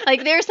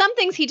 like there are some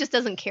things he just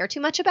doesn't care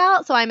too much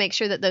about. So I make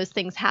sure that those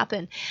things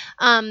happen.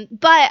 But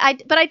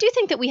I do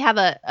think that we have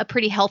a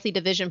pretty healthy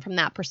division from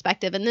that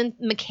perspective. And then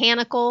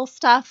mechanical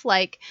stuff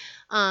like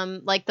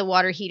the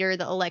water heater,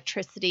 the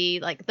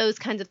electricity, like those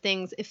kinds of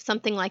things. If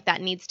something like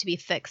that needs to be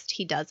fixed,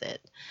 he does it,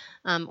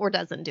 or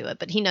doesn't do it.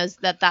 But he knows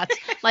that that's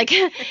like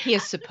He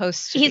is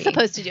supposed to he's be.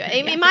 supposed to do it.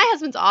 I mean, my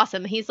husband's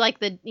awesome. He's like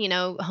the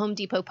Home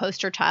Depot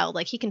poster child.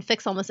 Like he can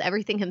fix almost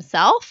everything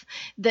himself.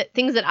 That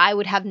things that I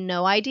would have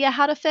no idea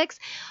how to fix.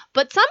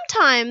 But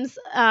sometimes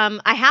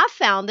I have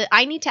found that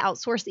I need to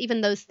outsource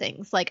even those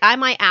things. Like I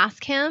might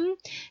ask him,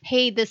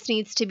 "Hey, this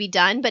needs to be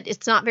done," but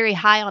it's not very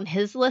high on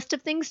his list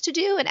of things to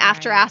do. And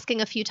after Right.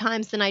 asking a few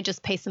times, then I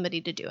just pay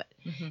somebody to do it.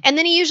 Mhm. And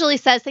then he usually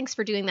says, "Thanks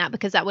for doing that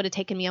because that would have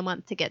taken me a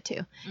month to get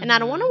to, and I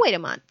don't want to wait a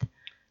month."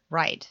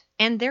 Right.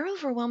 And they're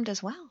overwhelmed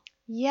as well.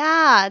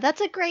 Yeah,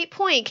 that's a great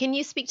point. Can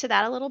you speak to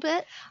that a little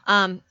bit?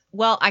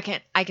 Well, I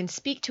can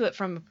speak to it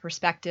from a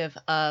perspective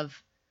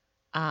of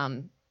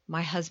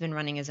my husband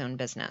running his own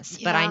business,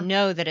 but I Yeah.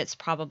 know that it's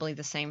probably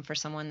the same for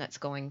someone that's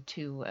going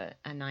to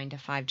a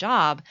 9-to-5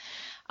 job.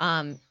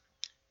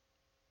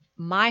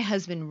 My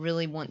husband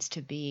really wants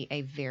to be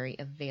a very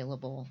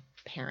available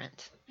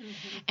parent.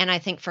 And I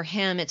think for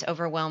him, it's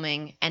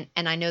overwhelming. And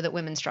I know that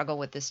women struggle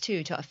with this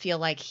too, to feel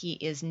like he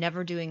is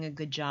never doing a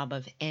good job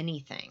of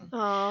anything.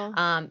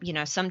 Oh,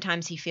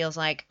 Sometimes he feels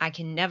like I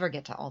can never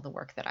get to all the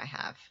work that I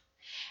have.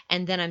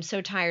 And then I'm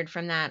so tired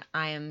from that,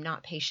 I am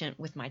not patient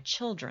with my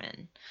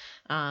children.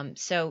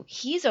 So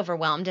he's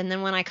overwhelmed. And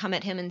then when I come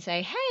at him and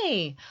say,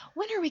 "Hey,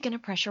 when are we going to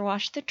pressure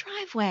wash the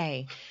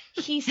driveway?"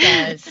 He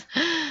says,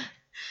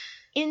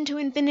 "Into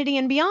infinity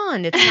and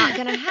beyond. It's not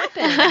going to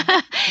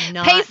happen."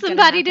 Not Pay gonna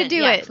somebody to happen.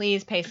 do Yeah, it.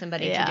 Please pay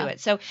somebody Yeah. to do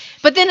it. So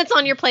But then it's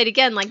on your plate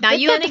again. Like now but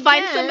you have then to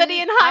find again, somebody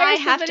and hire I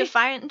somebody. have to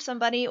find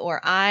somebody, or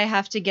I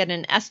have to get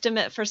an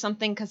estimate for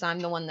something because I'm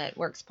the one that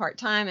works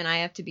part-time and I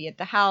have to be at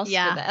the house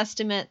Yeah. for the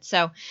estimate.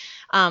 So,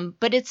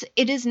 but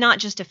it is not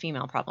just a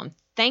female problem.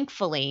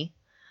 Thankfully,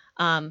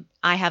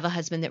 I have a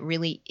husband that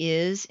really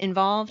is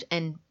involved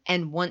and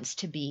wants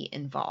to be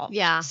involved.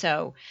 Yeah.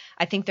 So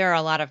I think there are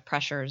a lot of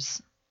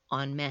pressures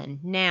on men.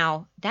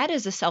 Now, that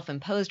is a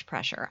self-imposed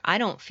pressure. I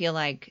don't feel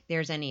like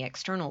there's any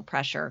external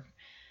pressure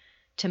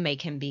to make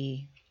him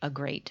be a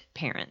great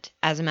parent.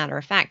 As a matter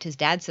of fact, his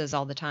dad says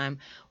all the time,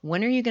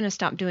 "When are you going to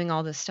stop doing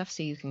all this stuff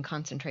so you can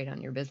concentrate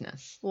on your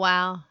business?"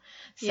 Wow.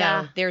 So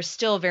Yeah. there's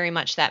still very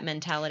much that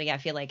mentality, I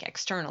feel like,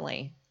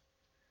 externally.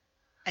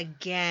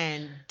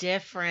 Again,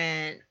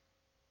 different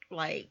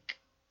like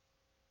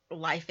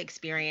life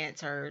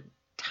experience or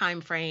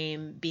time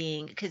frame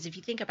being, because if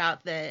you think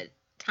about the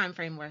time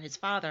frame where his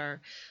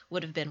father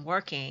would have been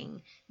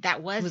working,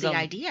 that was the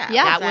idea.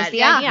 Yeah, that was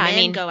the idea. Men I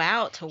mean, go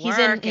out to work. He's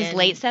in his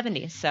late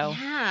 70s, so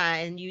yeah,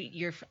 and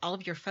your all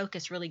of your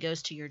focus really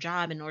goes to your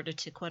job in order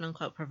to quote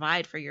unquote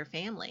provide for your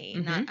family,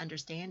 not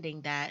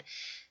understanding that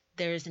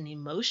there's an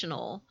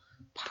emotional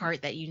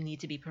part that you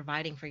need to be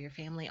providing for your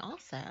family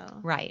also.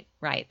 Right.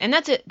 And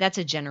that's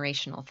a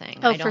generational thing.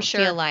 Oh, I don't for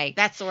sure. feel like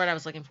That's the word I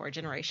was looking for,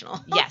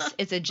 generational. yes,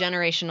 it's a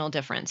generational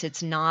difference.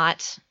 It's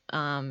not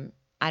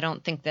I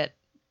don't think that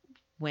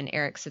when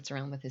Eric sits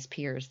around with his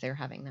peers, they're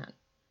having that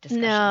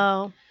discussion.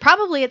 No,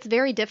 probably it's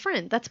very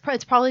different.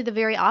 It's probably the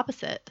very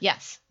opposite.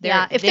 Yes.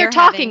 If they're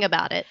talking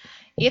about it.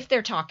 If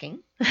they're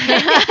talking.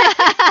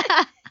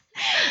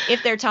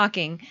 If they're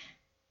talking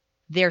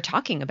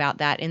about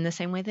that in the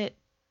same way that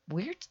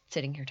we're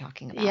sitting here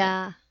talking about it.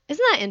 Yeah.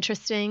 Isn't that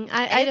interesting?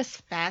 I It's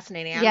just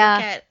fascinating. I Yeah.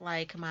 look at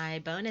like my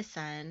bonus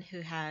son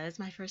who has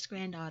my first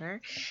granddaughter,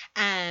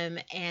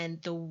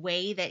 and the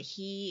way that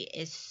he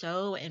is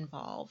so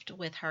involved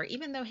with her,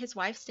 even though his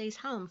wife stays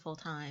home full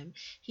time,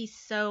 he's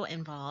so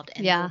involved.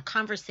 And Yeah. the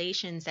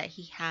conversations that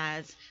he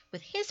has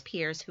with his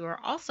peers who are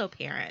also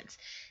parents,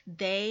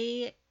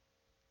 they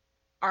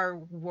are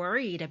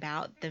worried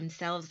about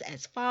themselves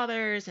as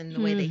fathers and the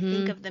way they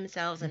think of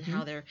themselves and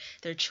how their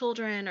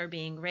children are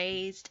being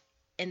raised,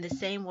 in the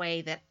same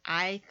way that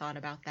I thought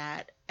about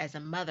that as a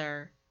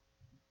mother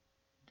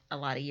a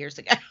lot of years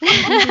ago.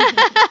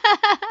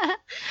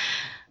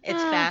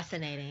 It's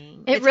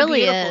fascinating. It It's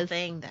really a beautiful is.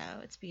 thing,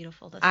 though. It's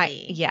beautiful to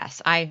see.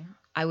 Yes, I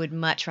would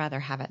much rather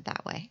have it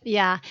that way.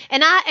 Yeah.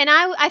 And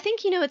I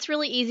think, it's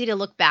really easy to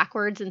look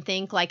backwards and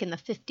think like in the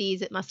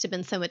 50s, it must have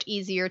been so much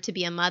easier to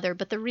be a mother.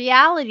 But the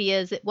reality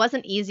is it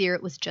wasn't easier.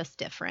 It was just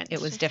different.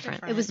 It was just different.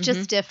 different. It was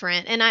just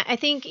different. And I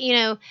think,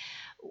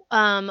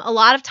 a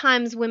lot of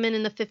times women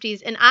in the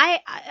 50s, and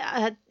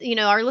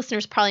our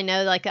listeners probably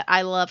know, like,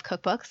 I love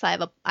cookbooks. I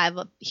have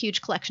a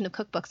huge collection of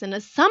cookbooks,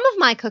 and some of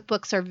my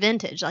cookbooks are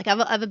vintage. Like I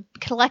have a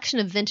collection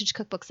of vintage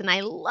cookbooks, and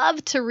I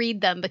love to read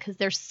them because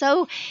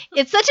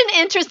it's such an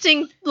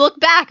interesting look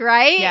back,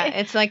 right? Yeah,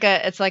 it's like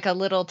a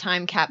little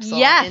time capsule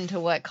Yes. into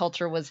what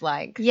culture was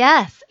like.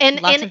 Yes. And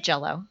Lots of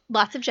Jell-O.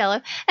 Lots of Jell-O.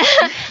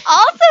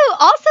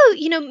 also,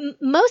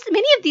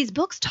 many of these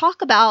books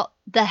talk about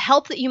the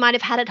help that you might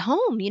have had at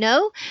home,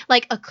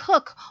 like a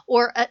cook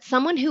or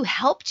someone who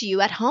helped you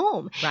at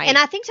home. Right. And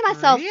I think to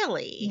myself,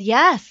 Really?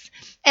 yes.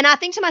 And I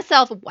think to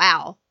myself,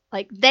 wow,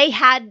 like they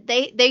had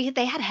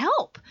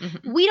help.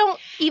 Mhm. We don't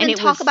even it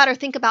talk was- about or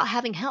think about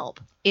having help.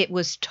 It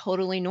was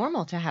totally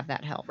normal to have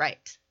that help.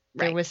 Right.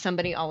 There was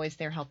somebody always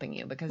there helping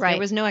you because Right. there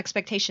was no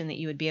expectation that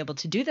you would be able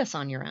to do this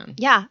on your own.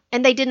 Yeah.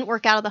 And they didn't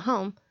work out of the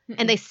home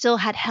and they still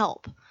had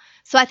help.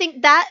 So I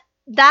think that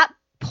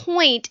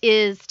point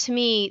is, to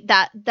me,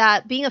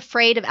 that being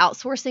afraid of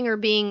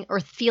outsourcing or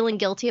feeling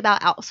guilty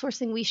about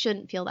outsourcing, we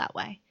shouldn't feel that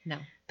way. No.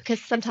 Because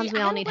sometimes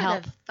we all need help. I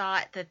would have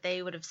thought that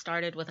they would have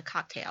started with a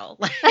cocktail.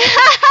 First,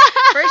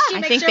 you I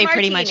mix think your they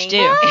pretty much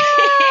martini, do.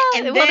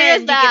 and Well, then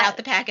there's you that. get out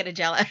the packet of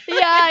Jell-O.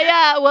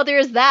 Yeah. Well,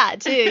 there's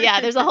that too.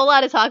 Yeah, there's a whole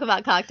lot of talk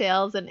about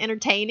cocktails and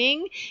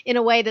entertaining in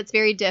a way that's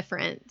very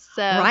different.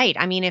 So Right.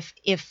 I mean,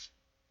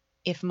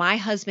 if my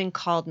husband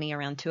called me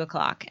around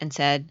 2:00 and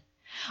said,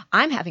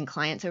 "I'm having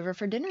clients over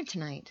for dinner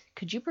tonight.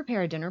 Could you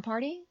prepare a dinner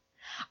party?"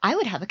 I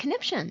would have a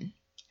conniption.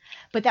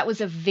 But that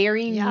was a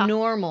very Yeah.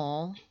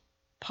 normal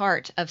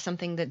part of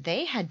something that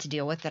they had to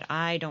deal with that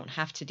I don't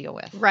have to deal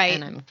with. Right.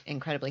 And I'm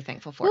incredibly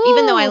thankful for.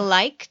 Even though I Ooh.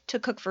 like to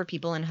cook for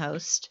people and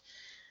host,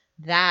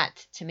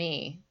 that to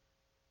me,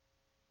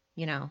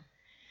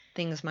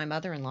 things my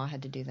mother-in-law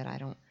had to do that I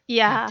don't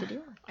Yeah. have to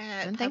deal with.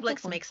 I'm thankful Publix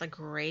for. makes a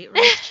great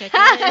roast chicken.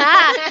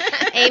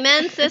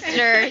 Amen,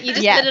 sister. You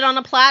just Yes. put it on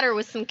a platter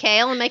with some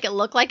kale and make it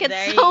look like it's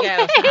There you so go.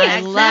 made. I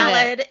Egg love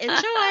salad.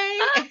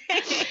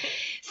 Enjoy.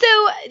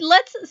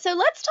 So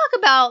let's talk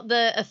about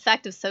the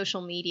effect of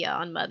social media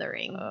on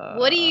mothering.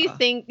 What do you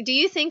think? Do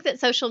you think that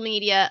social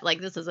media,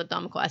 like, this is a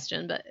dumb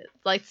question, but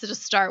let's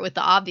just start with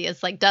the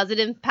obvious. Like, does it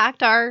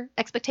impact our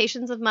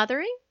expectations of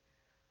mothering?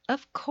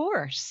 Of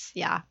course.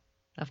 Yeah.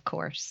 Of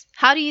course.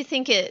 How do you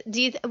think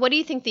what do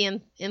you think the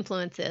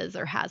influence is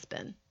or has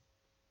been?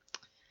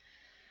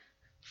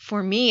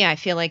 For me, I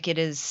feel like it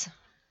is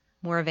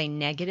more of a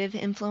negative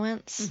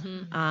influence.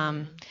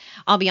 Mm-hmm.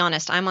 I'll be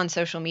honest, I'm on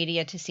social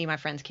media to see my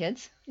friends'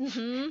 kids.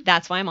 Mm-hmm.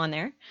 That's why I'm on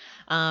there.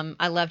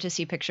 I love to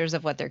see pictures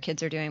of what their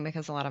kids are doing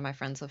because a lot of my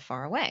friends live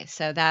far away.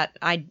 So that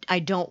I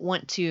don't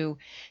want to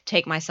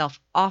take myself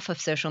off of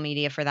social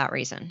media for that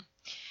reason.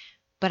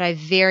 But I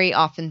very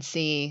often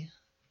see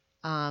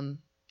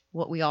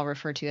what we all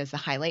refer to as the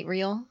highlight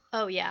reel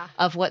Oh, yeah.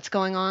 of what's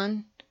going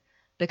on,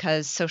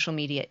 because social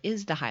media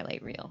is the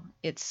highlight reel.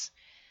 It's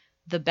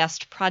the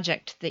best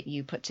project that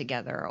you put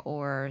together,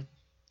 or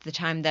the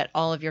time that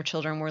all of your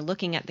children were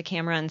looking at the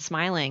camera and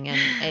smiling.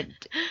 And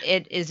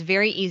it is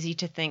very easy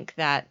to think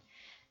that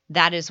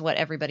that is what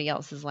everybody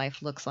else's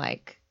life looks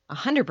like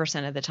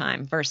 100% of the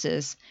time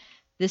versus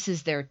this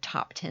is their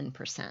top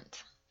 10%.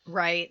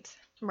 Right.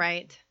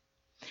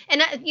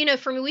 And,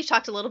 for me, we've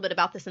talked a little bit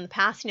about this in the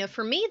past.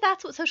 For me,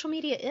 that's what social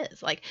media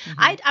is. Like,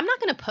 Mhm. I'm not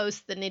going to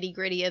post the nitty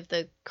gritty of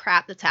the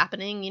crap that's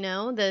happening,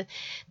 the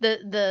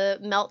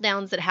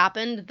meltdowns that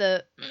happened,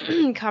 the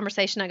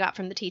conversation I got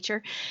from the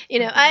teacher. We're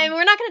not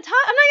going to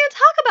talk. I'm not going to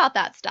talk about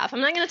that stuff.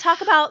 I'm not going to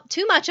talk about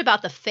too much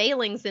about the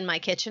failings in my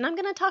kitchen. I'm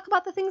going to talk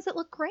about the things that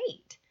look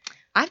great.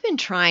 I've been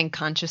trying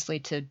consciously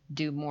to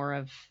do more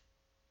of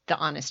the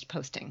honest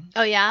posting.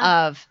 Oh,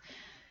 yeah? Of,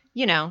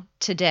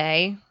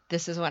 today,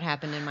 this is what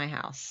happened in my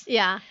house.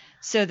 Yeah.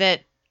 So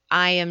that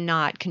I am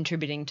not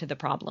contributing to the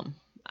problem.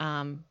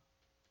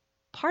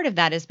 Part of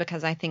that is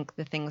because I think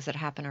the things that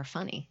happen are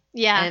funny.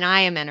 Yeah. And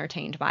I am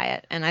entertained by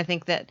it. And I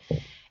think that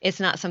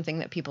it's not something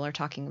that people are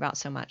talking about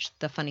so much,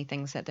 the funny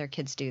things that their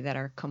kids do that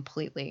are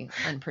completely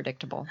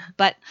unpredictable.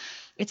 But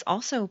it's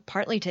also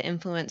partly to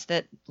influence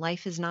that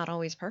life is not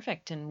always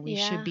perfect. And we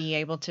should be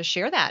able to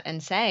share that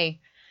and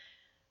say,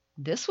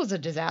 this was a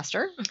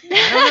disaster. I don't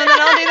know that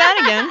I'll do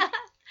that again.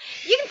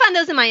 You can find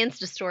those in my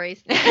Insta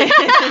stories.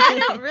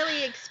 I don't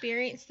really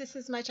experience this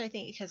as much, I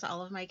think, because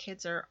all of my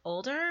kids are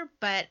older,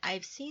 but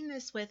I've seen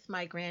this with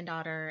my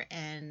granddaughter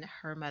and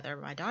her mother,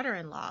 my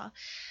daughter-in-law,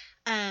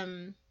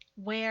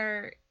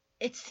 where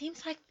it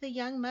seems like the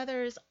young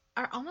mothers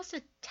are almost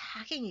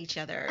attacking each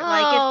other.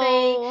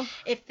 Oh. Like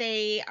if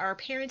they are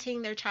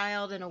parenting their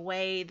child in a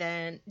way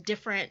then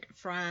different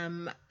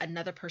from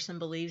another person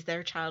believes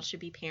their child should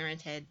be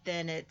parented,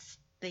 then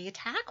they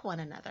attack one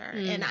another.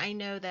 And I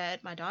know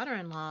that my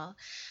daughter-in-law,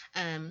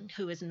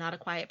 who is not a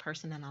quiet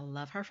person, and I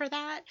love her for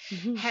that,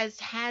 has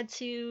had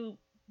to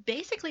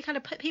basically kind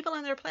of put people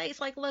in their place.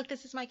 Like, look,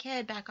 this is my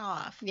kid, back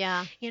off.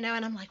 Yeah. And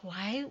I'm like,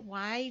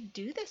 why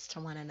do this to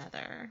one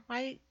another?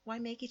 Why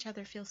make each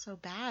other feel so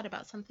bad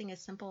about something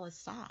as simple as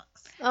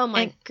socks? Oh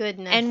my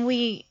goodness. And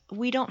we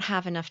don't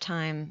have enough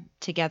time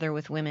together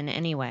with women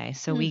anyway.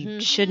 So we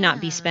should not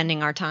be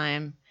spending our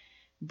time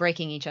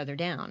breaking each other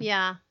down.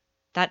 Yeah.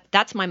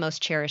 That's my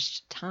most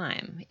cherished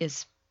time,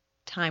 is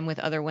time with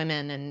other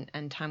women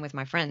and time with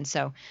my friends.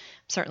 So I'm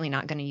certainly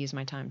not going to use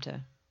my time to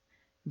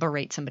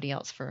berate somebody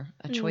else for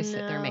a choice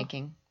that they're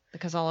making,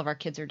 because all of our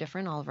kids are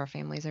different. All of our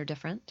families are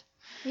different.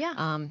 Yeah.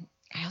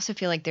 I also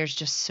feel like there's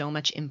just so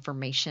much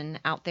information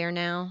out there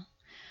now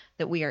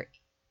that we are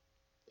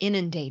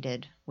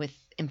inundated with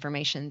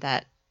information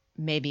that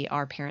maybe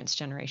our parents'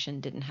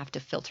 generation didn't have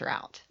to filter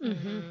out.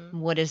 Mm-hmm.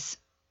 What is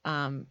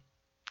the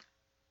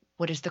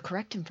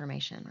correct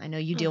information? I know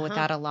you deal with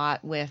that a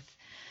lot with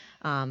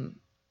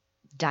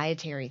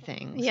dietary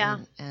things. Yeah.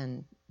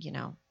 And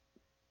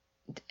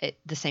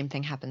the same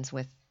thing happens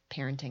with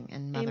parenting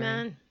and mothering.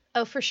 Amen.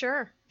 Oh, for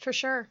sure. For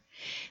sure.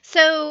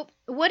 So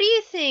what do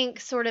you think,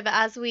 sort of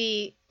as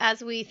we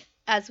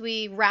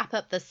wrap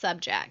up the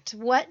subject,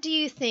 what do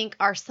you think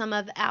are some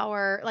of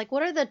our, like,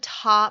 what are the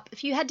top,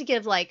 if you had to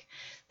give like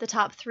the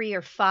top 3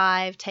 or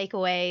 5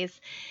 takeaways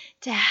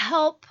to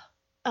help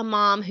a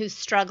mom who's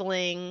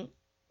struggling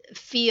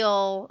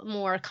feel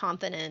more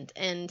confident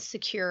and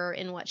secure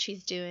in what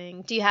she's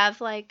doing? Do you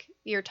have like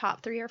your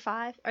top 3 or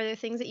 5? Are there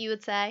things that you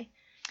would say,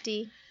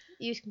 Dee?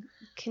 You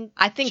can.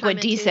 I think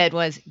what Dee said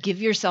was,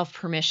 give yourself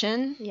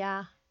permission.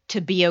 Yeah. To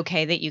be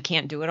okay that you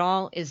can't do it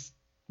all is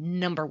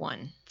number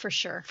 1. For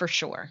sure. For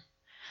sure.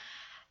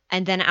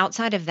 And then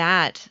outside of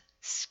that,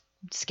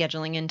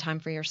 scheduling in time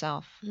for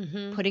yourself,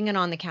 putting it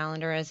on the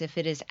calendar as if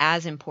it is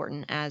as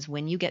important as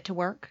when you get to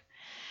work,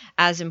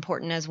 as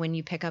important as when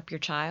you pick up your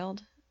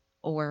child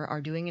or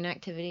are doing an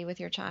activity with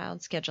your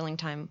child. Scheduling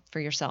time for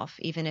yourself,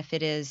 even if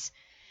it is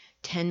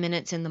 10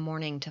 minutes in the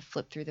morning to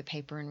flip through the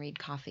paper and read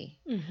coffee,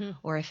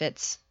 or if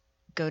it's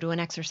go to an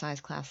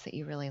exercise class that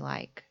you really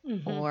like,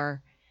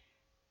 or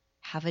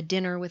have a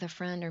dinner with a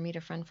friend or meet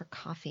a friend for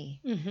coffee.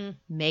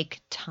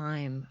 Make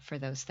time for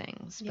those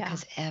things,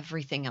 because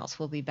everything else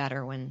will be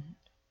better when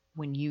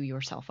you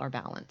yourself are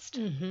balanced.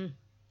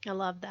 I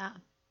love that.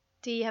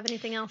 Do you have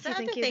anything else? The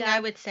other thing I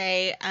would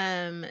say,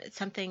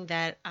 something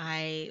that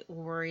I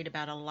worried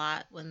about a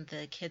lot when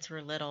the kids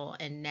were little,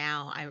 and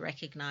now I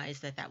recognize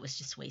that was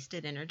just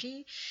wasted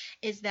energy,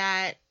 is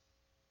that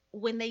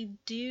when they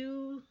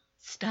do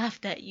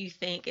stuff that you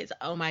think is,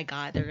 oh my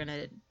God, they're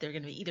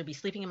gonna either be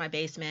sleeping in my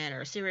basement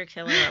or a serial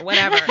killer or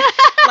whatever,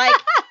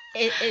 like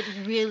it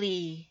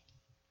really,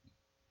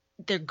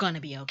 they're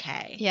gonna be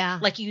okay. Yeah.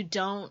 Like, you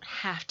don't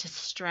have to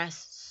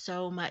stress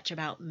so much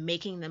about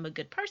making them a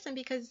good person,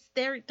 because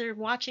they're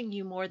watching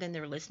you more than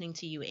they're listening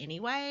to you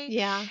anyway.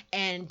 Yeah.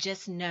 And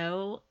just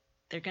know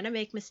they're gonna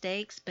make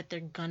mistakes, but they're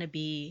gonna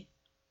be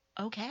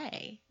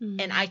okay.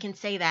 And I can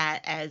say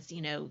that as,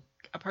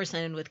 a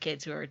person with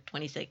kids who are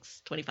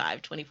 26,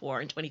 25, 24,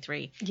 and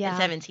 23 and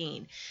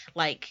 17.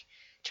 Like,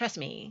 trust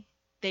me,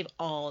 they've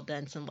all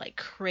done some like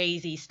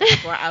crazy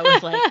stuff where I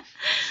was like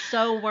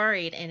so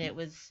worried, and it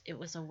was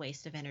a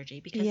waste of energy,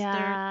 because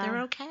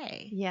they're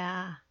okay.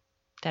 Yeah.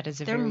 That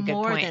is a They're very good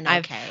more point. than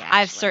okay,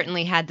 I've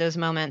certainly had those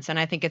moments, and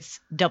I think it's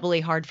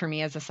doubly hard for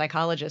me as a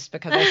psychologist,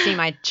 because I see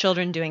my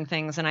children doing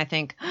things and I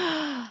think,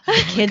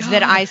 The kids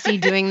that I see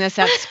doing this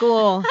at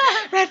school,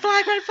 Red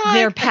flag, red flag.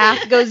 their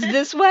path goes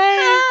this way.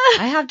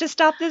 I have to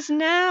stop this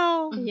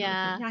now.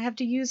 Yeah. I have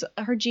to use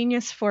her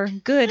genius for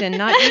good and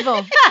not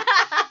evil.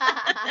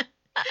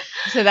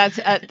 So that's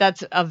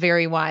a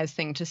very wise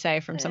thing to say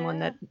from someone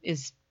that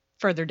is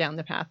further down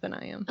the path than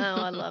I am. Oh,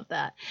 I love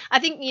that. I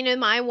think,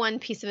 my one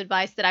piece of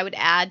advice that I would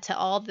add to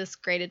all of this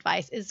great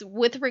advice is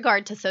with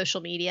regard to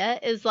social media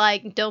is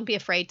like, don't be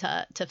afraid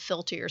to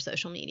filter your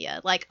social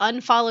media. Like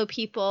unfollow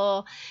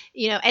people,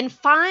 and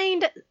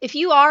find, if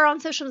you are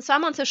on social, so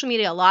I'm on social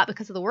media a lot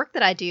because of the work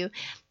that I do.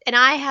 And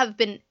I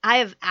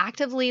have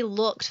actively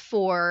looked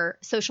for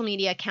social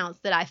media accounts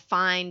that I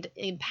find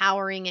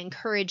empowering,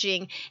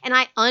 encouraging, and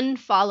I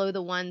unfollow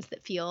the ones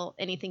that feel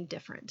anything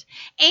different.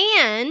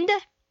 And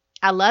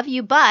I love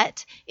you,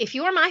 but if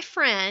you're my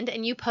friend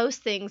and you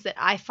post things that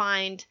I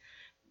find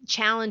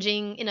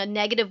challenging in a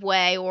negative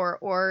way or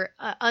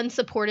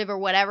unsupportive or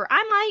whatever,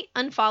 I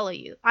might unfollow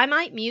you. I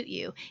might mute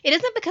you. It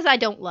isn't because I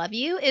don't love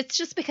you. It's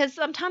just because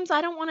sometimes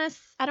I don't want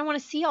to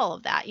see all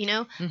of that.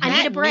 I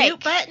need a break.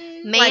 Mute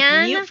button, Man,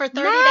 like mute for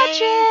 30 magic.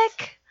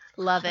 days.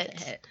 Love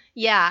it.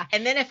 Yeah.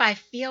 And then if I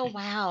feel,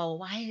 wow,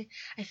 why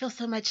I feel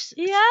so much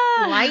Yeah.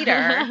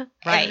 lighter,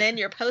 Right. and then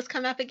your posts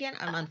come up again,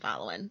 I'm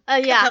unfollowing.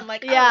 Yeah. I'm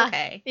like, yeah. oh,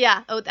 okay.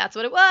 Yeah. Oh, that's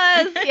what it was.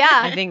 I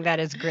Yeah. think that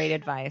is great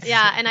advice.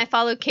 Yeah. And I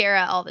follow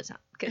Kara all the time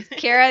because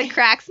Kara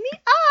cracks me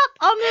up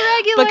on the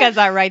regular. Because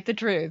I write the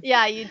truth.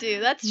 Yeah, you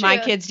do. That's true. My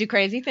kids do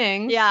crazy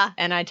things. Yeah.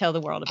 And I tell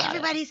the world about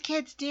Everybody's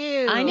kids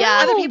do. I know.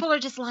 Other people are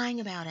just lying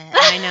about it.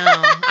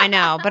 it. I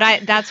know.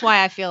 But that's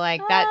why I feel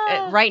like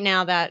that right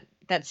now that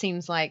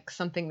seems like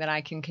something that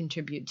I can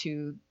contribute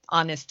to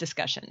honest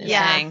discussion. Is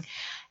Yes. saying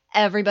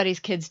everybody's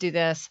kids do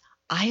this.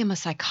 I am a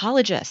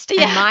psychologist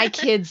Yeah. and my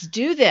kids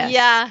do this.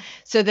 Yeah.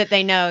 So that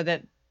they know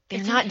that they're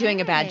It's not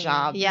doing a bad okay.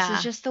 job. Yeah. This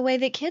is just the way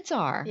that kids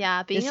are.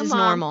 Yeah. Being This a is mom.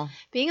 normal.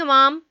 Being a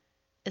mom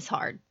is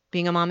hard,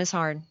 Being a mom is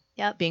hard.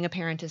 Yep. Being a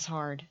parent is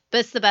hard. but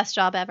it's the best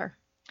job ever.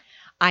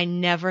 I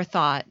never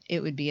thought it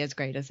would be as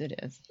great as it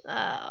is. Oh,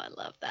 I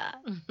love that.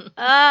 Oh,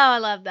 I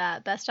love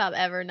that. Best job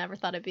ever. Never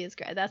thought it'd be as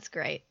great. That's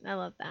great. I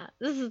love that.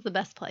 This is the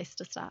best place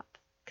to stop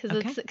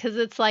because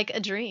it's like a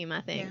dream,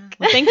 I think. Yeah.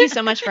 Well, thank you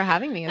so much for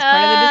having me as part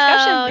of the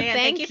discussion. Oh, Yeah,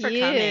 thank thank you for you.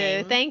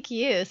 coming. Thank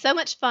you. So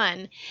much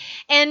fun.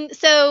 And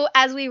so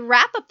as we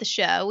wrap up the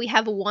show, we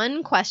have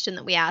one question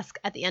that we ask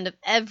at the end of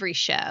every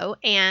show,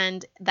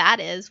 and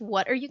that is,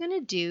 what are you going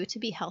to do to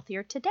be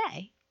healthier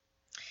today?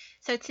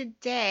 So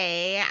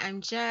today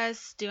I'm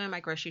just doing my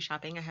grocery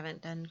shopping. I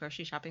haven't done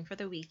grocery shopping for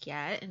the week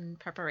yet in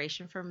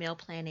preparation for meal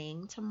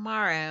planning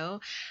tomorrow,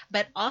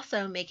 but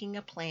also making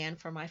a plan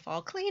for my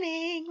fall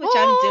cleaning, which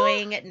I'm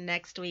doing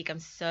next week. I'm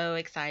so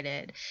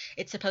excited.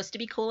 It's supposed to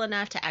be cool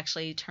enough to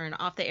actually turn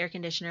off the air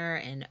conditioner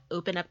and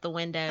open up the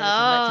windows and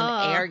let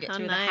some air get how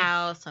through nice. the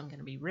house. I'm going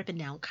to be ripping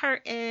down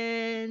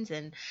curtains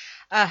and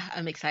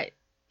I'm excited.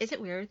 Is it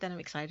weird that I'm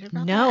excited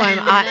about No,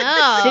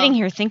 that? No. sitting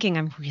here thinking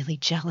I'm really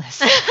jealous.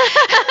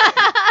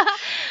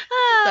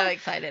 so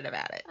excited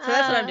about it. So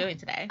that's what I'm doing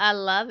today. I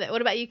love it.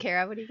 What about you,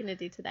 Kara? What are you going to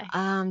do today?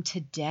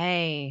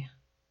 Today.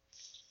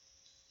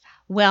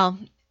 Well,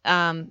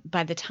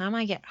 by the time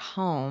I get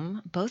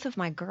home, both of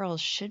my girls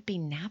should be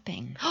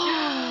napping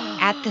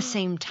at the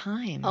same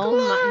time. Oh,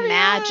 my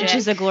magic. Which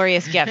is a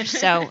glorious gift.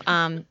 So,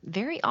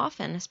 very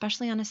often,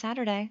 especially on a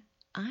Saturday,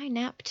 I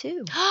nap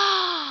too.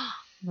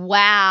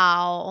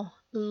 Wow.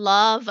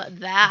 Love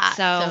that.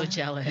 So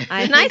jealous.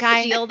 Can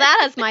I steal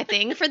that as my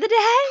thing for the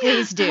day?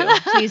 Please do.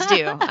 Please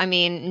do. I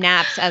mean,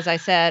 naps, as I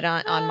said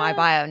on my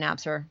bio,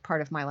 naps are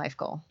part of my life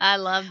goal. I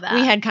love that.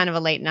 We had kind of a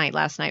late night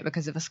last night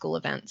because of a school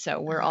event, so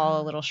we're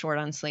all a little short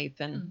on sleep,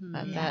 and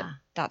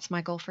that's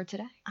my goal for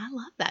today. I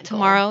love that goal.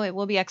 Tomorrow it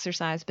will be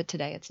exercise, but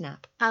today it's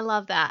nap. I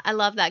love that. I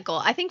love that goal.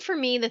 I think for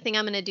me, the thing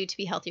I'm going to do to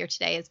be healthier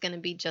today is going to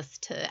be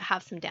just to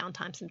have some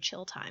downtime, some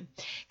chill time.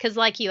 Because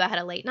like you, I had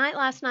a late night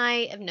last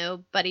night. I have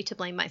nobody to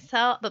blame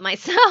but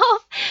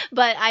myself.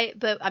 But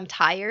I'm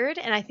tired,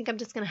 and I think I'm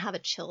just going to have a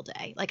chill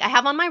day. Like I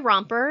have on my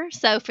romper.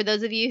 So for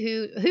those of you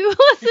who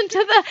listen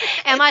to the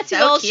Am I Too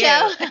so Old cute.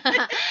 show,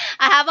 I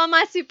have on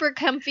my super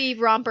comfy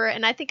romper,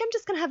 and I think I'm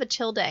just going to have a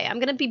chill day. I'm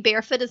going to be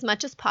barefoot as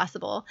much as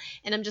possible,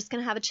 and I'm just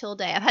going to have a chill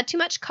day. I've had too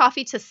much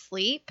coffee to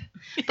sleep,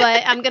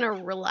 but I'm going to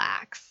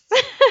relax.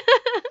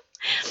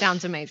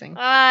 Sounds amazing.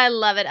 I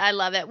love it. I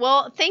love it.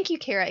 Well, thank you,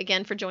 Kara,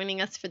 again for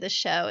joining us for this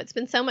show. It's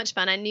been so much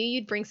fun. I knew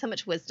you'd bring so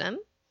much wisdom.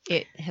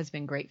 It has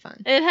been great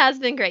fun. It has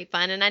been great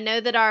fun, and I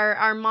know that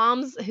our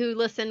moms who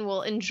listen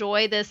will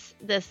enjoy this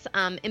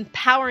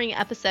empowering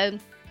episode.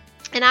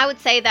 And I would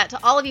say that to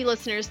all of you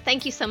listeners,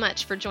 thank you so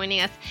much for joining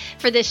us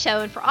for this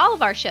show and for all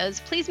of our shows.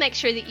 Please make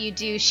sure that you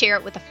do share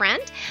it with a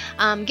friend.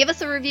 Give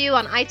us a review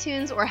on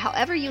iTunes or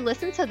however you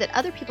listen so that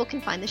other people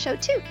can find the show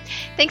too.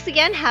 Thanks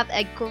again. Have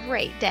a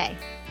great day.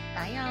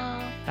 Bye,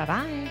 y'all.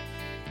 Bye-bye.